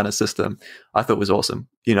ranked kind of system, I thought was awesome.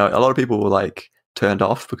 A lot of people were like turned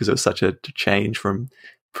off because it was such a change from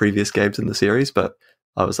previous games in the series, but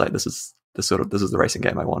I was like, this is the racing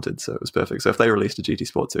game I wanted, so it was perfect. So if they released a GT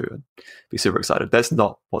Sport 2, I'd be super excited. That's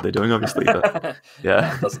not what they're doing, obviously, but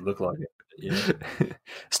yeah, it doesn't look like it. Yeah.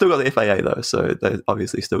 Still got the FAA though, so they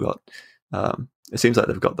obviously still got. It seems like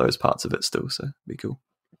they've got those parts of it still, so it'd be cool.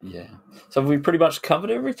 Yeah. So have we pretty much covered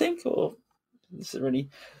everything, or is there any?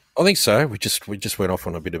 I think so. We just went off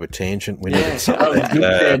on a bit of a tangent. We Gran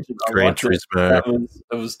Turismo.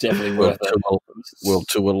 It was definitely worth it. World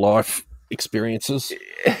Tour life experiences.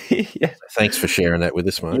 Yeah. Thanks for sharing that with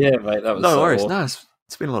us, mate. Yeah, mate. That was no worries. Awesome. No,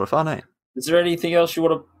 it's been a lot of fun, eh? Is there anything else you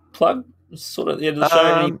want to plug? Sort of at the end of the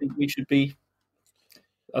show, anything we should be?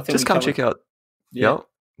 I think just come check out. Yeah.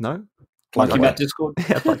 No. Plug him out Discord.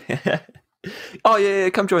 Oh yeah,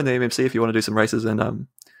 come join the MMC if you want to do some races in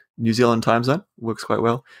New Zealand time zone. Works quite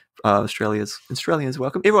well. Australians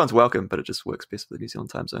welcome. Everyone's welcome, but it just works best for the New Zealand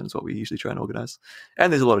time zone. Is what we usually try and organise.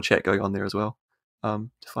 And there's a lot of chat going on there as well to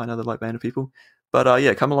find other like-minded people.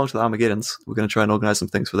 But come along to the Armageddons. We're going to try and organise some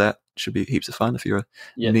things for that. Should be heaps of fun if you're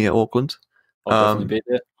near Auckland. I'll definitely be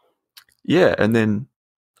there. Yeah, and then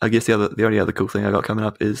I guess the only other cool thing I got coming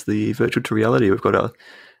up is the virtual to reality. We've got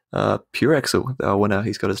Pure Axel, our winner.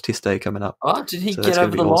 He's got his test day coming up. Oh, did he get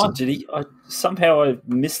over the line? Did he? Somehow I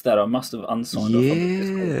missed that. I must have unsigned off.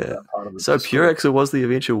 Yeah. So Pure Axel was the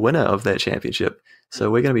eventual winner of that championship.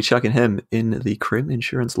 So we're going to be chucking him in the Creme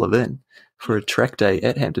Insurance Levin for a track day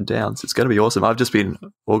at Hampton Downs. It's going to be awesome. I've just been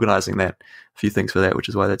organising a few things for that, which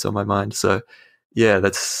is why that's on my mind. So yeah,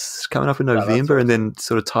 that's coming up in November, and then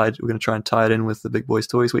sort of we're going to try and tie it in with the Big Boys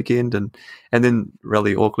Toys weekend, and then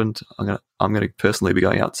Rally Auckland. I'm going to personally be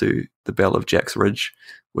going out to the Bell of Jack's Ridge,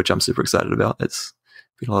 which I'm super excited about. It's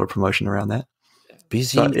been a lot of promotion around that.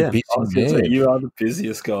 Busy. You are the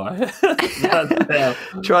busiest guy.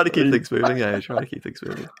 Try to keep things moving. Yeah, try to keep things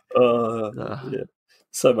moving. Yeah.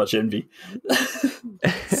 So much envy.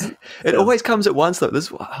 It always comes at once, though. It's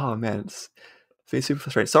been super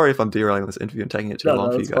frustrating. Sorry if I'm derailing this interview and taking it too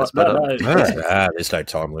long for you guys. But there's no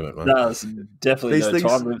time limit, man. No, there's definitely no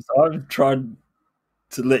time limit. I'm trying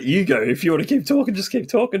to let you go. If you want to keep talking, just keep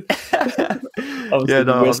talking. I'm good.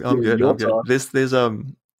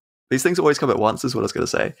 These things always come at once, is what I was going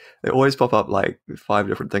to say. They always pop up like 5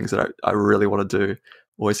 different things that I really want to do.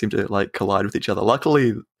 Always seem to like collide with each other.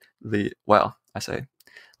 Luckily,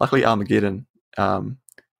 Armageddon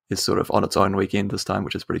is sort of on its own weekend this time,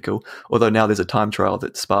 which is pretty cool. Although now there's a time trial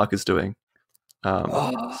that Spark is doing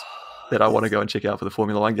that I want to go and check out for the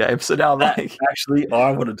Formula 1 game. So now I'm like... Actually,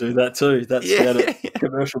 I want to do that too. That's down at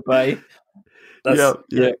Commercial Bay. Yeah.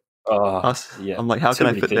 I'm like, how can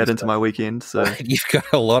I fit that into my weekend? So you've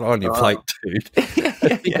got a lot on your plate, dude.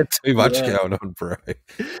 You got too much going on, bro.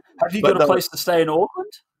 Have you got a place to stay in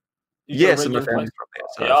Auckland? Yes, and my family's from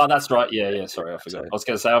there. So. Oh, that's right. Yeah. Sorry, I forgot. I was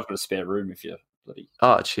going to say I've got a spare room if you bloody.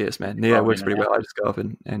 Oh, cheers, man. Yeah, it works pretty well. I just go up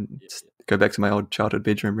and go back to my old childhood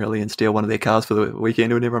bedroom, really, and steal one of their cars for the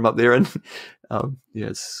weekend whenever I'm up there. And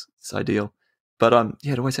it's ideal. But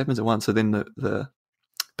it always happens at once. So then the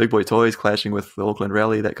Big Boy Toys clashing with the Auckland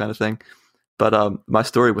Rally, that kind of thing. But my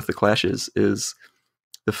story with the clashes is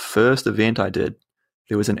the first event I did,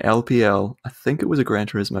 there was an LPL, I think it was a Gran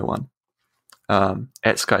Turismo one,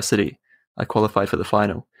 at Sky City. I qualified for the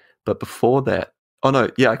final. But before that,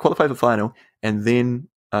 I qualified for the final, and then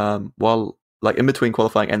while like in between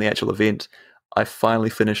qualifying and the actual event, I finally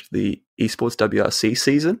finished the Esports WRC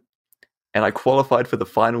season, and I qualified for the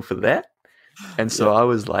final for that. And so I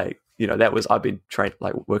was like, I've been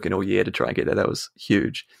working all year to try and get there. That was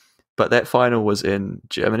huge. But that final was in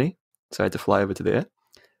Germany, so I had to fly over to there.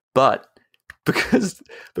 But because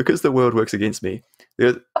the world works against me,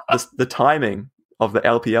 the timing of the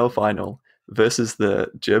LPL final versus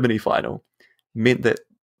the Germany final meant that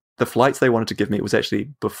the flights they wanted to give me was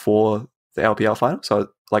actually before the LPL final, so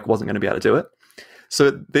I wasn't going to be able to do it.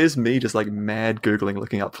 So there's me just like mad Googling,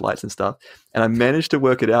 looking up flights and stuff. And I managed to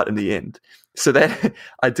work it out in the end. So that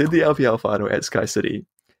I did the LPL final at Sky City.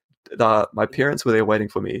 My parents were there waiting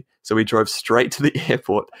for me. So we drove straight to the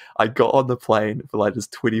airport. I got on the plane for like this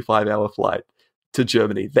 25-hour flight to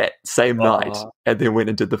Germany that same night. And then went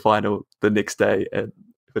and did the final the next day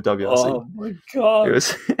for WRC. Oh my God. It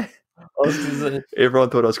was... Everyone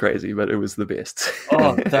thought I was crazy, but it was the best.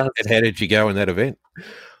 And how did you go in that event?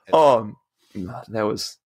 That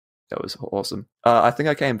was awesome. I think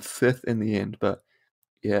I came 5th in the end, but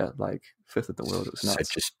yeah, like 5th in the world. It was nice.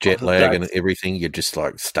 So just jet lag and everything. You're just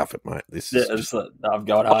like, stuff it, mate. I'm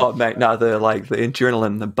going hard. Oh, mate, no, the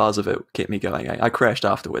adrenaline, the buzz of it kept me going. I crashed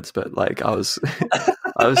afterwards, but like I was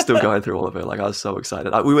still going through all of it. Like I was so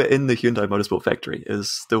excited. We were in the Hyundai Motorsport Factory. It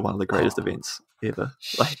was still one of the greatest events ever.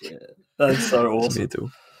 Like that's so awesome. It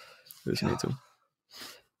was mental.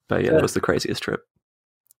 But yeah, it was the craziest trip.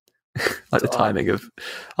 Like the timing of,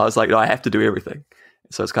 I was like, no, I have to do everything.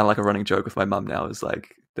 So it's kind of like a running joke with my mum now. Is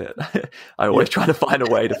like that I always try to find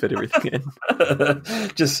a way to fit everything in.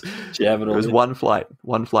 Just jam it all. It was one flight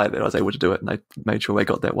that I was able to do it, and I made sure I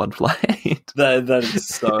got that one flight. That is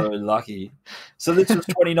so lucky. So this was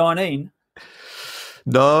 2019.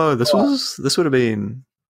 No, this would have been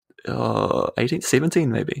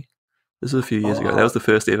 17 maybe. This was a few years ago. That was the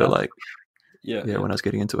first ever when I was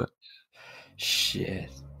getting into it.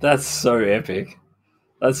 Shit, that's so epic.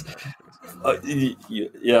 That's I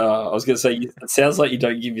was going to say, it sounds like you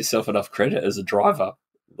don't give yourself enough credit as a driver.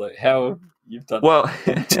 Like how you've done. Well,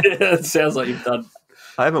 it sounds like you've done.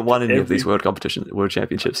 I haven't won any of these world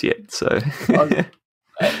championships yet. So,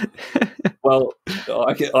 well,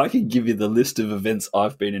 I can give you the list of events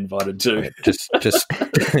I've been invited to. Just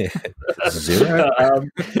 0.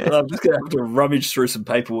 I'm just going to have to rummage through some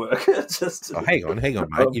paperwork. Hang on,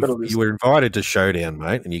 mate. You were invited to Showdown,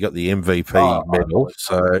 mate, and you got the MVP medal.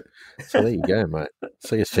 So there you go, mate.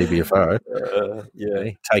 See us, TBFO.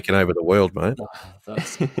 Taking over the world, mate.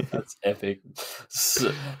 That's epic.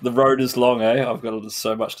 So, the road is long, eh? I've got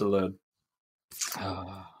so much to learn.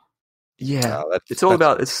 Yeah, it's all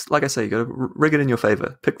about. It's like I say, you got to rig it in your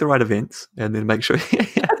favor. Pick the right events, and then make sure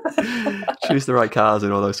choose the right cars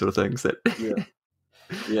and all those sort of things. Like the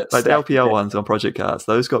LPL ones on Project Cars,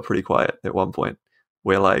 those got pretty quiet at one point,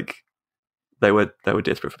 where like they were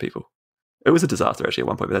desperate for people. It was a disaster actually at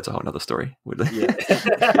one point, but that's a whole other story. We might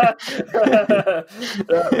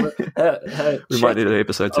need an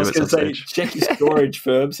episode 2 at some stage. Check your storage,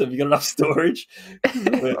 firms. Have you got enough storage? We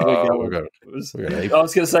got it. I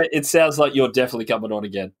was going to say, it sounds like you're definitely coming on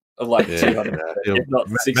again. Of like 200, if not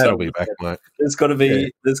 600. That'll be back, mate. There's got to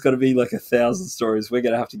be like 1,000 stories. We're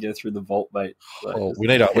going to have to go through the vault, mate. Like, we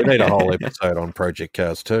need a whole episode on Project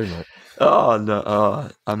Cars too, mate. Oh no!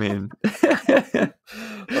 I mean,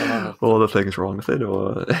 all the things wrong with it,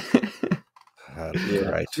 or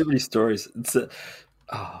too many stories. It's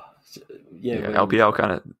LPL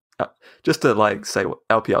kind of just to like say what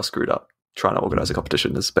LPL screwed up trying to organize a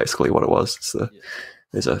competition is basically what it was.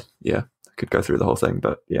 I could go through the whole thing,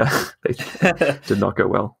 but they did not go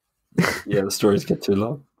well. The stories get too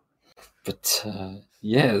long. But so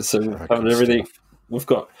we've covered everything. We've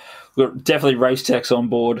got definitely race techs on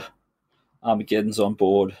board. Armageddon's on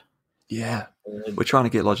board. Yeah, we're trying to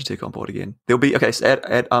get Logitech on board again. There'll be so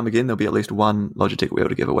at Armageddon there'll be at least one Logitech wheel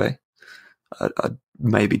to give away.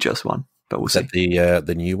 Maybe just one, but we'll see.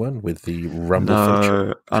 The new one with the rumble feature?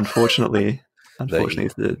 No, unfortunately,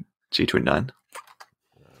 it's the G29.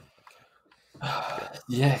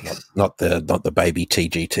 Not the baby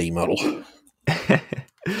TGT model. What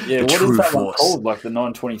is that one called? Like the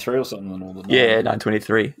 923 or something?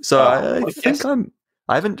 923. So I think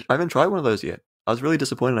I haven't tried one of those yet. I was really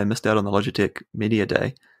disappointed I missed out on the Logitech Media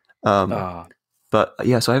Day. But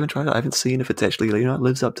so I haven't tried it. I haven't seen if it's actually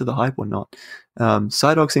lives up to the hype or not.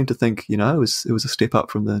 Psydog seemed to think it was a step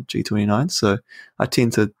up from the G29, so I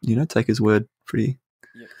tend to take his word pretty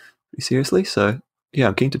seriously. So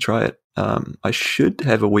I'm keen to try it. I should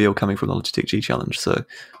have a wheel coming from the Logitech G Challenge, so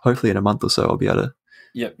hopefully in a month or so I'll be able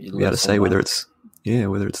to say whether it's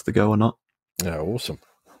the go or not. Yeah, awesome.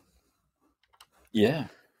 Yeah,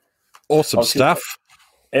 awesome stuff.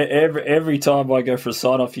 Every time I go for a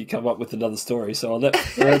sign off, you come up with another story. So I'll let.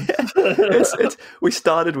 We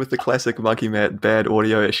started with the classic Monkey Mat bad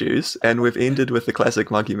audio issues, and we've ended with the classic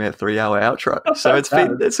Monkey Mat 3-hour outro. So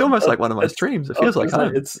it's almost like one of my streams. It feels like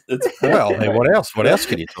home. It's well. Hey, what else? What else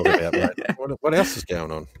can you talk about, mate? What else is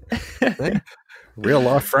going on? Hey? Real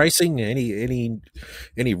life racing? Any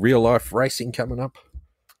real life racing coming up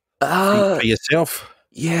for yourself?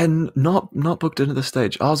 Yeah, not booked into the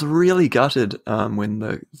stage. I was really gutted when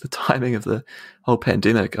the timing of the whole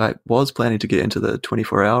pandemic. I was planning to get into the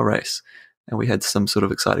 24-hour race, and we had some sort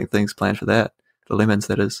of exciting things planned for that. The Lemons,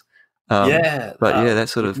 that is. But that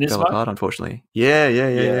sort of fell apart, unfortunately.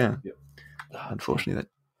 Yeah. Unfortunately,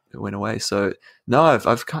 that went away. So no,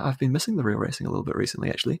 I've been missing the real racing a little bit recently,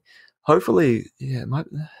 actually. Hopefully,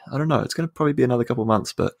 I don't know. It's going to probably be another couple of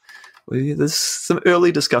months, but there's some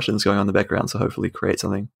early discussions going on in the background, so hopefully create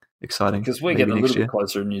something exciting. Because we're getting a little bit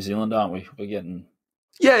closer in New Zealand, aren't we? We're getting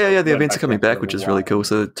the events are coming back, which is really cool.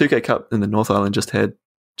 So the 2K Cup in the North Island just had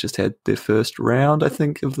their first round, I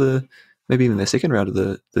think, of maybe even their second round of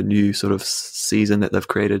the new sort of season that they've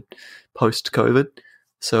created post COVID.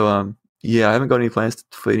 So I haven't got any plans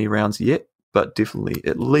for any rounds yet, but definitely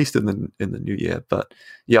at least in the new year. But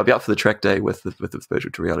yeah, I'll be up for the track day with the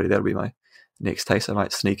virtual reality. That'll be my next taste. I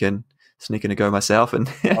might sneak in a go myself and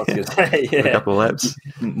a couple of laps.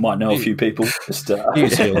 Might know a few people.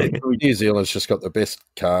 New Zealand's just got the best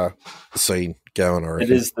car scene going. I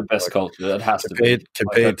reckon. It is the best culture. It has to be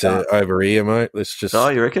compared to over here, mate. Let's just. Oh,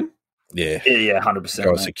 you reckon? Yeah, 100%.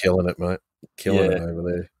 Guys are killing it, mate. Killing it over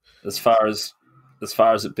there. As far as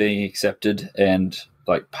it being accepted and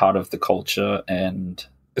like part of the culture, and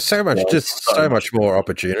there's so much, so much more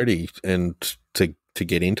opportunity and to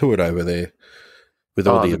get into it over there with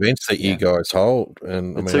all the events that you guys hold.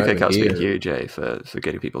 And the 2K Cup's been huge, for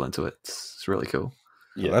getting people into it. It's really cool.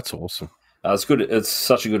 Yeah, that's awesome. It's good. It's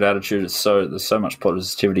such a good attitude. There's so much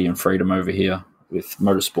positivity and freedom over here with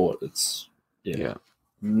motorsport. It's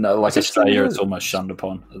no, like Australia, it's almost shunned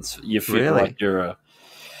upon. You feel like you're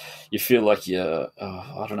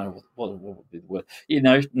I don't know what would be the word.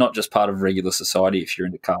 Not just part of regular society if you're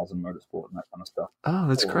into cars and motorsport and that kind of stuff. Oh,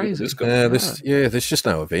 that's crazy. There's just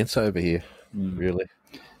no events over here, really.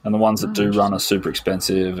 And the ones that do run are super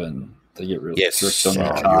expensive, and they get really strict on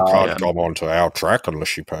your car. You can't come onto our track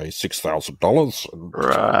unless you pay $6,000.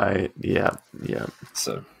 Right. Yeah.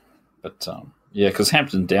 So, but because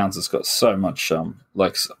Hampton Downs has got so much,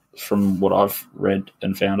 like from what I've read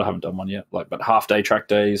and found, I haven't done one yet. But half day track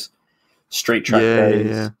days, street track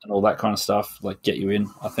days, and all that kind of stuff, like get you in.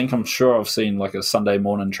 I'm sure I've seen like a Sunday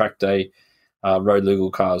morning track day, road legal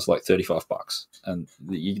cars like $35, and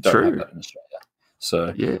you don't have that in Australia.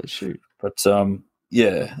 So but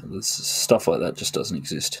there's stuff like that just doesn't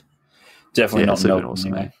exist. Definitely not in Melbourne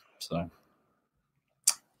awesome, anyway. So,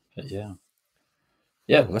 but yeah,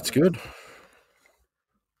 well, that's good.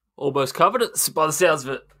 Almost covered it by the sounds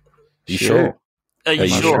of it. You sure? Are you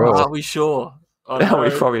sure? Are we sure? No,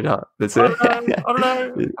 we're probably not. That's it. I don't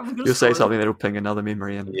know. You'll say something that'll ping another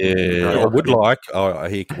memory in. I would like.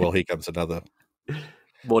 Here comes another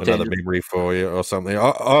memory for you or something.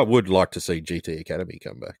 I would like to see GT Academy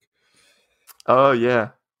come back. Oh yeah.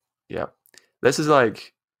 This is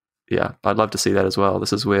like, I'd love to see that as well.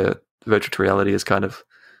 This is where virtual reality is kind of,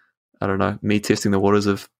 I don't know, me testing the waters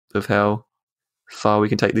of how far we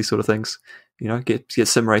can take these sort of things. Get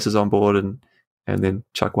sim racers on board and then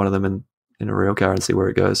chuck one of them in a real car and see where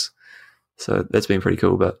it goes. So that's been pretty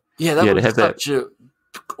cool. But that was such an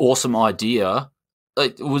awesome idea.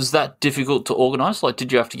 Like, was that difficult to organise? Like,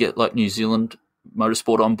 did you have to get like New Zealand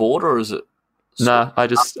Motorsport on board, or is it? Nah, I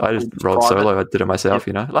just rolled solo. I did it myself.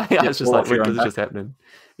 I was just like, this is just happening.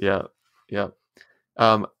 Yeah.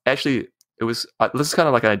 Actually, it was. This is kind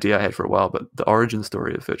of like an idea I had for a while, but the origin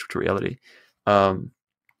story of virtual reality. Like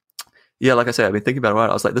I said, I've been thinking about it.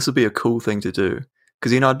 I was like, this would be a cool thing to do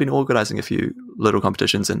because I'd been organising a few little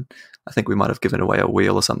competitions, and I think we might have given away a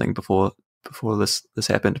wheel or something before this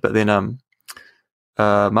happened. But then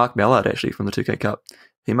Mark Mallard, actually from the 2K Cup,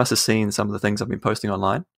 he must have seen some of the things I've been posting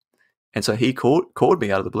online, and so he called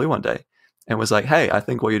me out of the blue one day and was like, "Hey, I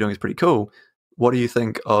think what you're doing is pretty cool. What do you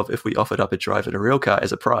think of if we offered up a drive in a real car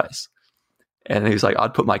as a prize?" And he was like,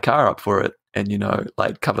 "I'd put my car up for it, and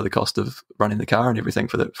cover the cost of running the car and everything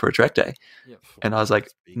for a track day." And I was like,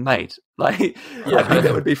 "Mate, I think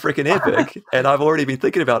that would be freaking epic." And I've already been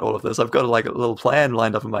thinking about all of this. I've got a little plan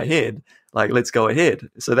lined up in my head. Let's go ahead.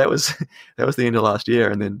 So that was the end of last year,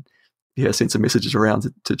 and then sent some messages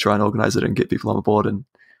around to try and organize it and get people on board, and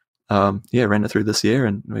ran it through this year,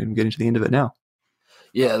 and we're getting to the end of it now.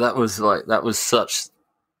 Yeah, that was such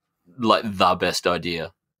the best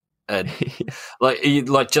idea. And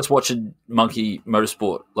just watching Monkey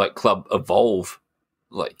Motorsport Club evolve,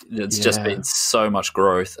 it's just been so much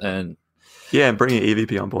growth, and and bringing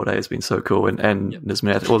EVP on board has been so cool, and there's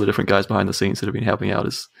been all the different guys behind the scenes that have been helping out.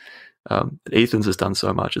 Ethan's has done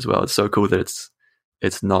so much as well. It's so cool that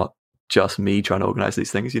it's not just me trying to organize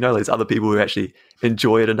these things. There's other people who actually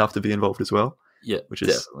enjoy it enough to be involved as well. Yeah, which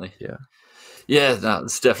is definitely. Yeah, no,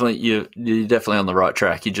 it's definitely you're definitely on the right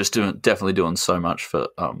track. You're just definitely doing so much for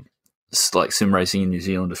like sim racing in New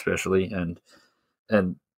Zealand, especially, and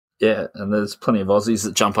yeah, and there's plenty of Aussies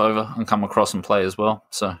that jump over and come across and play as well.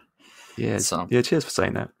 So yeah, cheers for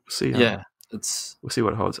saying that. We'll see. We'll see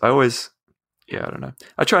what it holds. I don't know.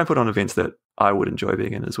 I try and put on events that I would enjoy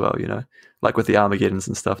being in as well. You know, like with the Armageddons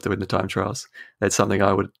and stuff, doing the time trials. That's something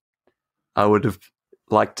I would have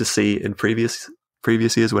liked to see in previous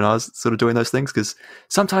years when I was sort of doing those things, because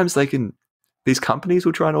sometimes these companies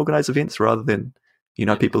will try and organize events rather than, you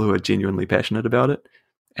know, people who are genuinely passionate about it,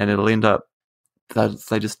 and it'll end up that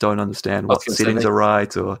they just don't understand what settings are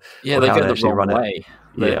right or they how go to actually run way.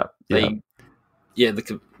 it.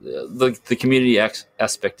 The community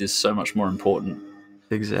aspect is so much more important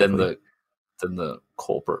exactly than the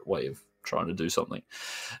corporate way of trying to do something.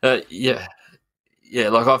 Like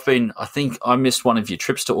I think I missed one of your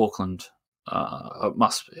trips to Auckland. It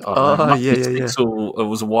must be. It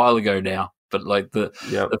was a while ago now, but like the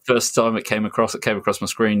first time it came across my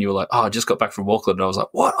screen, you were like, "Oh, I just got back from Auckland." And I was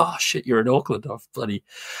like, "What? Oh shit, you're in Auckland! I've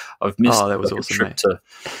missed." Oh, that was awesome, trip to.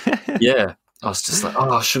 Yeah, I was just like, "Oh,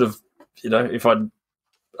 I should have." You know, if I don't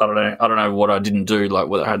know what I didn't do, like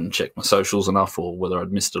whether I hadn't checked my socials enough or whether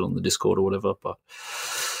I'd missed it on the Discord or whatever. But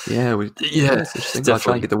it's interesting. I'll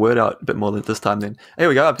try and get the word out a bit more than this time then. Here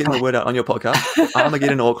we go. I'm getting the word out on your podcast.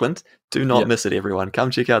 Armageddon in Auckland. Do not miss it, everyone.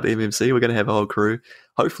 Come check out the MMC. We're going to have a whole crew.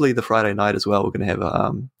 Hopefully the Friday night as well, we're going to have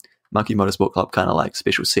a Monkey Motorsport Club kind of like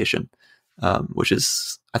special session, which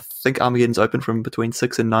is, I think Armageddon's open from between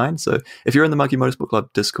 6 and 9. So if you're in the Monkey Motorsport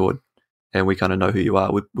Club Discord and we kind of know who you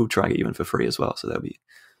are, we'll try and get you in for free as well. So it'll be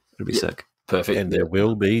sick. Perfect. And there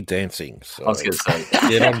will be dancing. So I was going to say,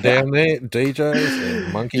 get on down there, DJs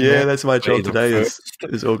and Monkey. Yeah, that's my job today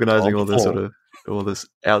is organising all this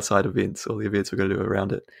outside events, all the events we're going to do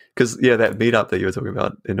around it. Because that meetup that you were talking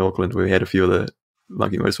about in Auckland, where we had a few of the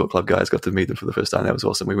Monkey Motorsport Club guys, got to meet them for the first time. That was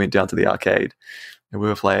awesome. We went down to the arcade and we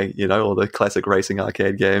were playing, you know, all the classic racing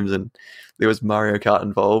arcade games, and there was Mario Kart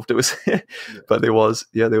involved. It was, but there was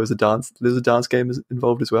a dance. There's a dance game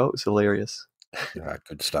involved as well. It was hilarious.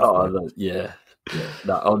 Good stuff. Oh, yeah.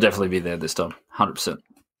 No, I'll definitely be there this time, 100%.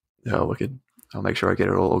 Oh, wicked. I'll make sure I get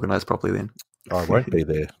it all organised properly then. I won't be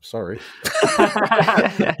there. Sorry.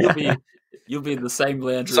 You'll be in the same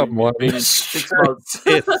lounge room. Someone in 6 months.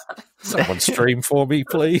 Someone stream for me,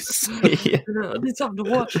 please. I need something to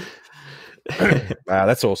watch.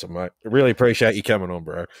 That's awesome, mate. I really appreciate you coming on,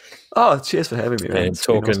 bro. Oh, cheers for having me, man. And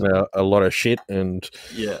talking awesome. A lot of shit and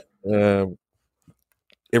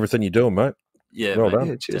everything you're doing, mate. Yeah, well done.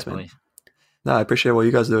 Yeah, cheers, man. No, I appreciate what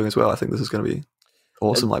you guys are doing as well. I think this is going to be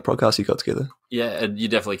awesome, podcast you got together. Yeah, and you're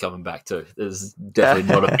definitely coming back too. There's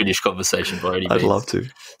definitely not a finished conversation by any means. I'd love to.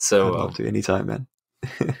 So, I'd love to anytime, man.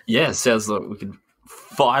 Yeah, sounds like we can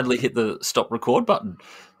finally hit the stop record button.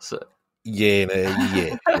 So. Yeah,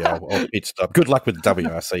 I'll hit stop. Good luck with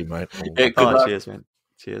WRC, mate. Cheers, man.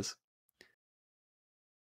 Cheers.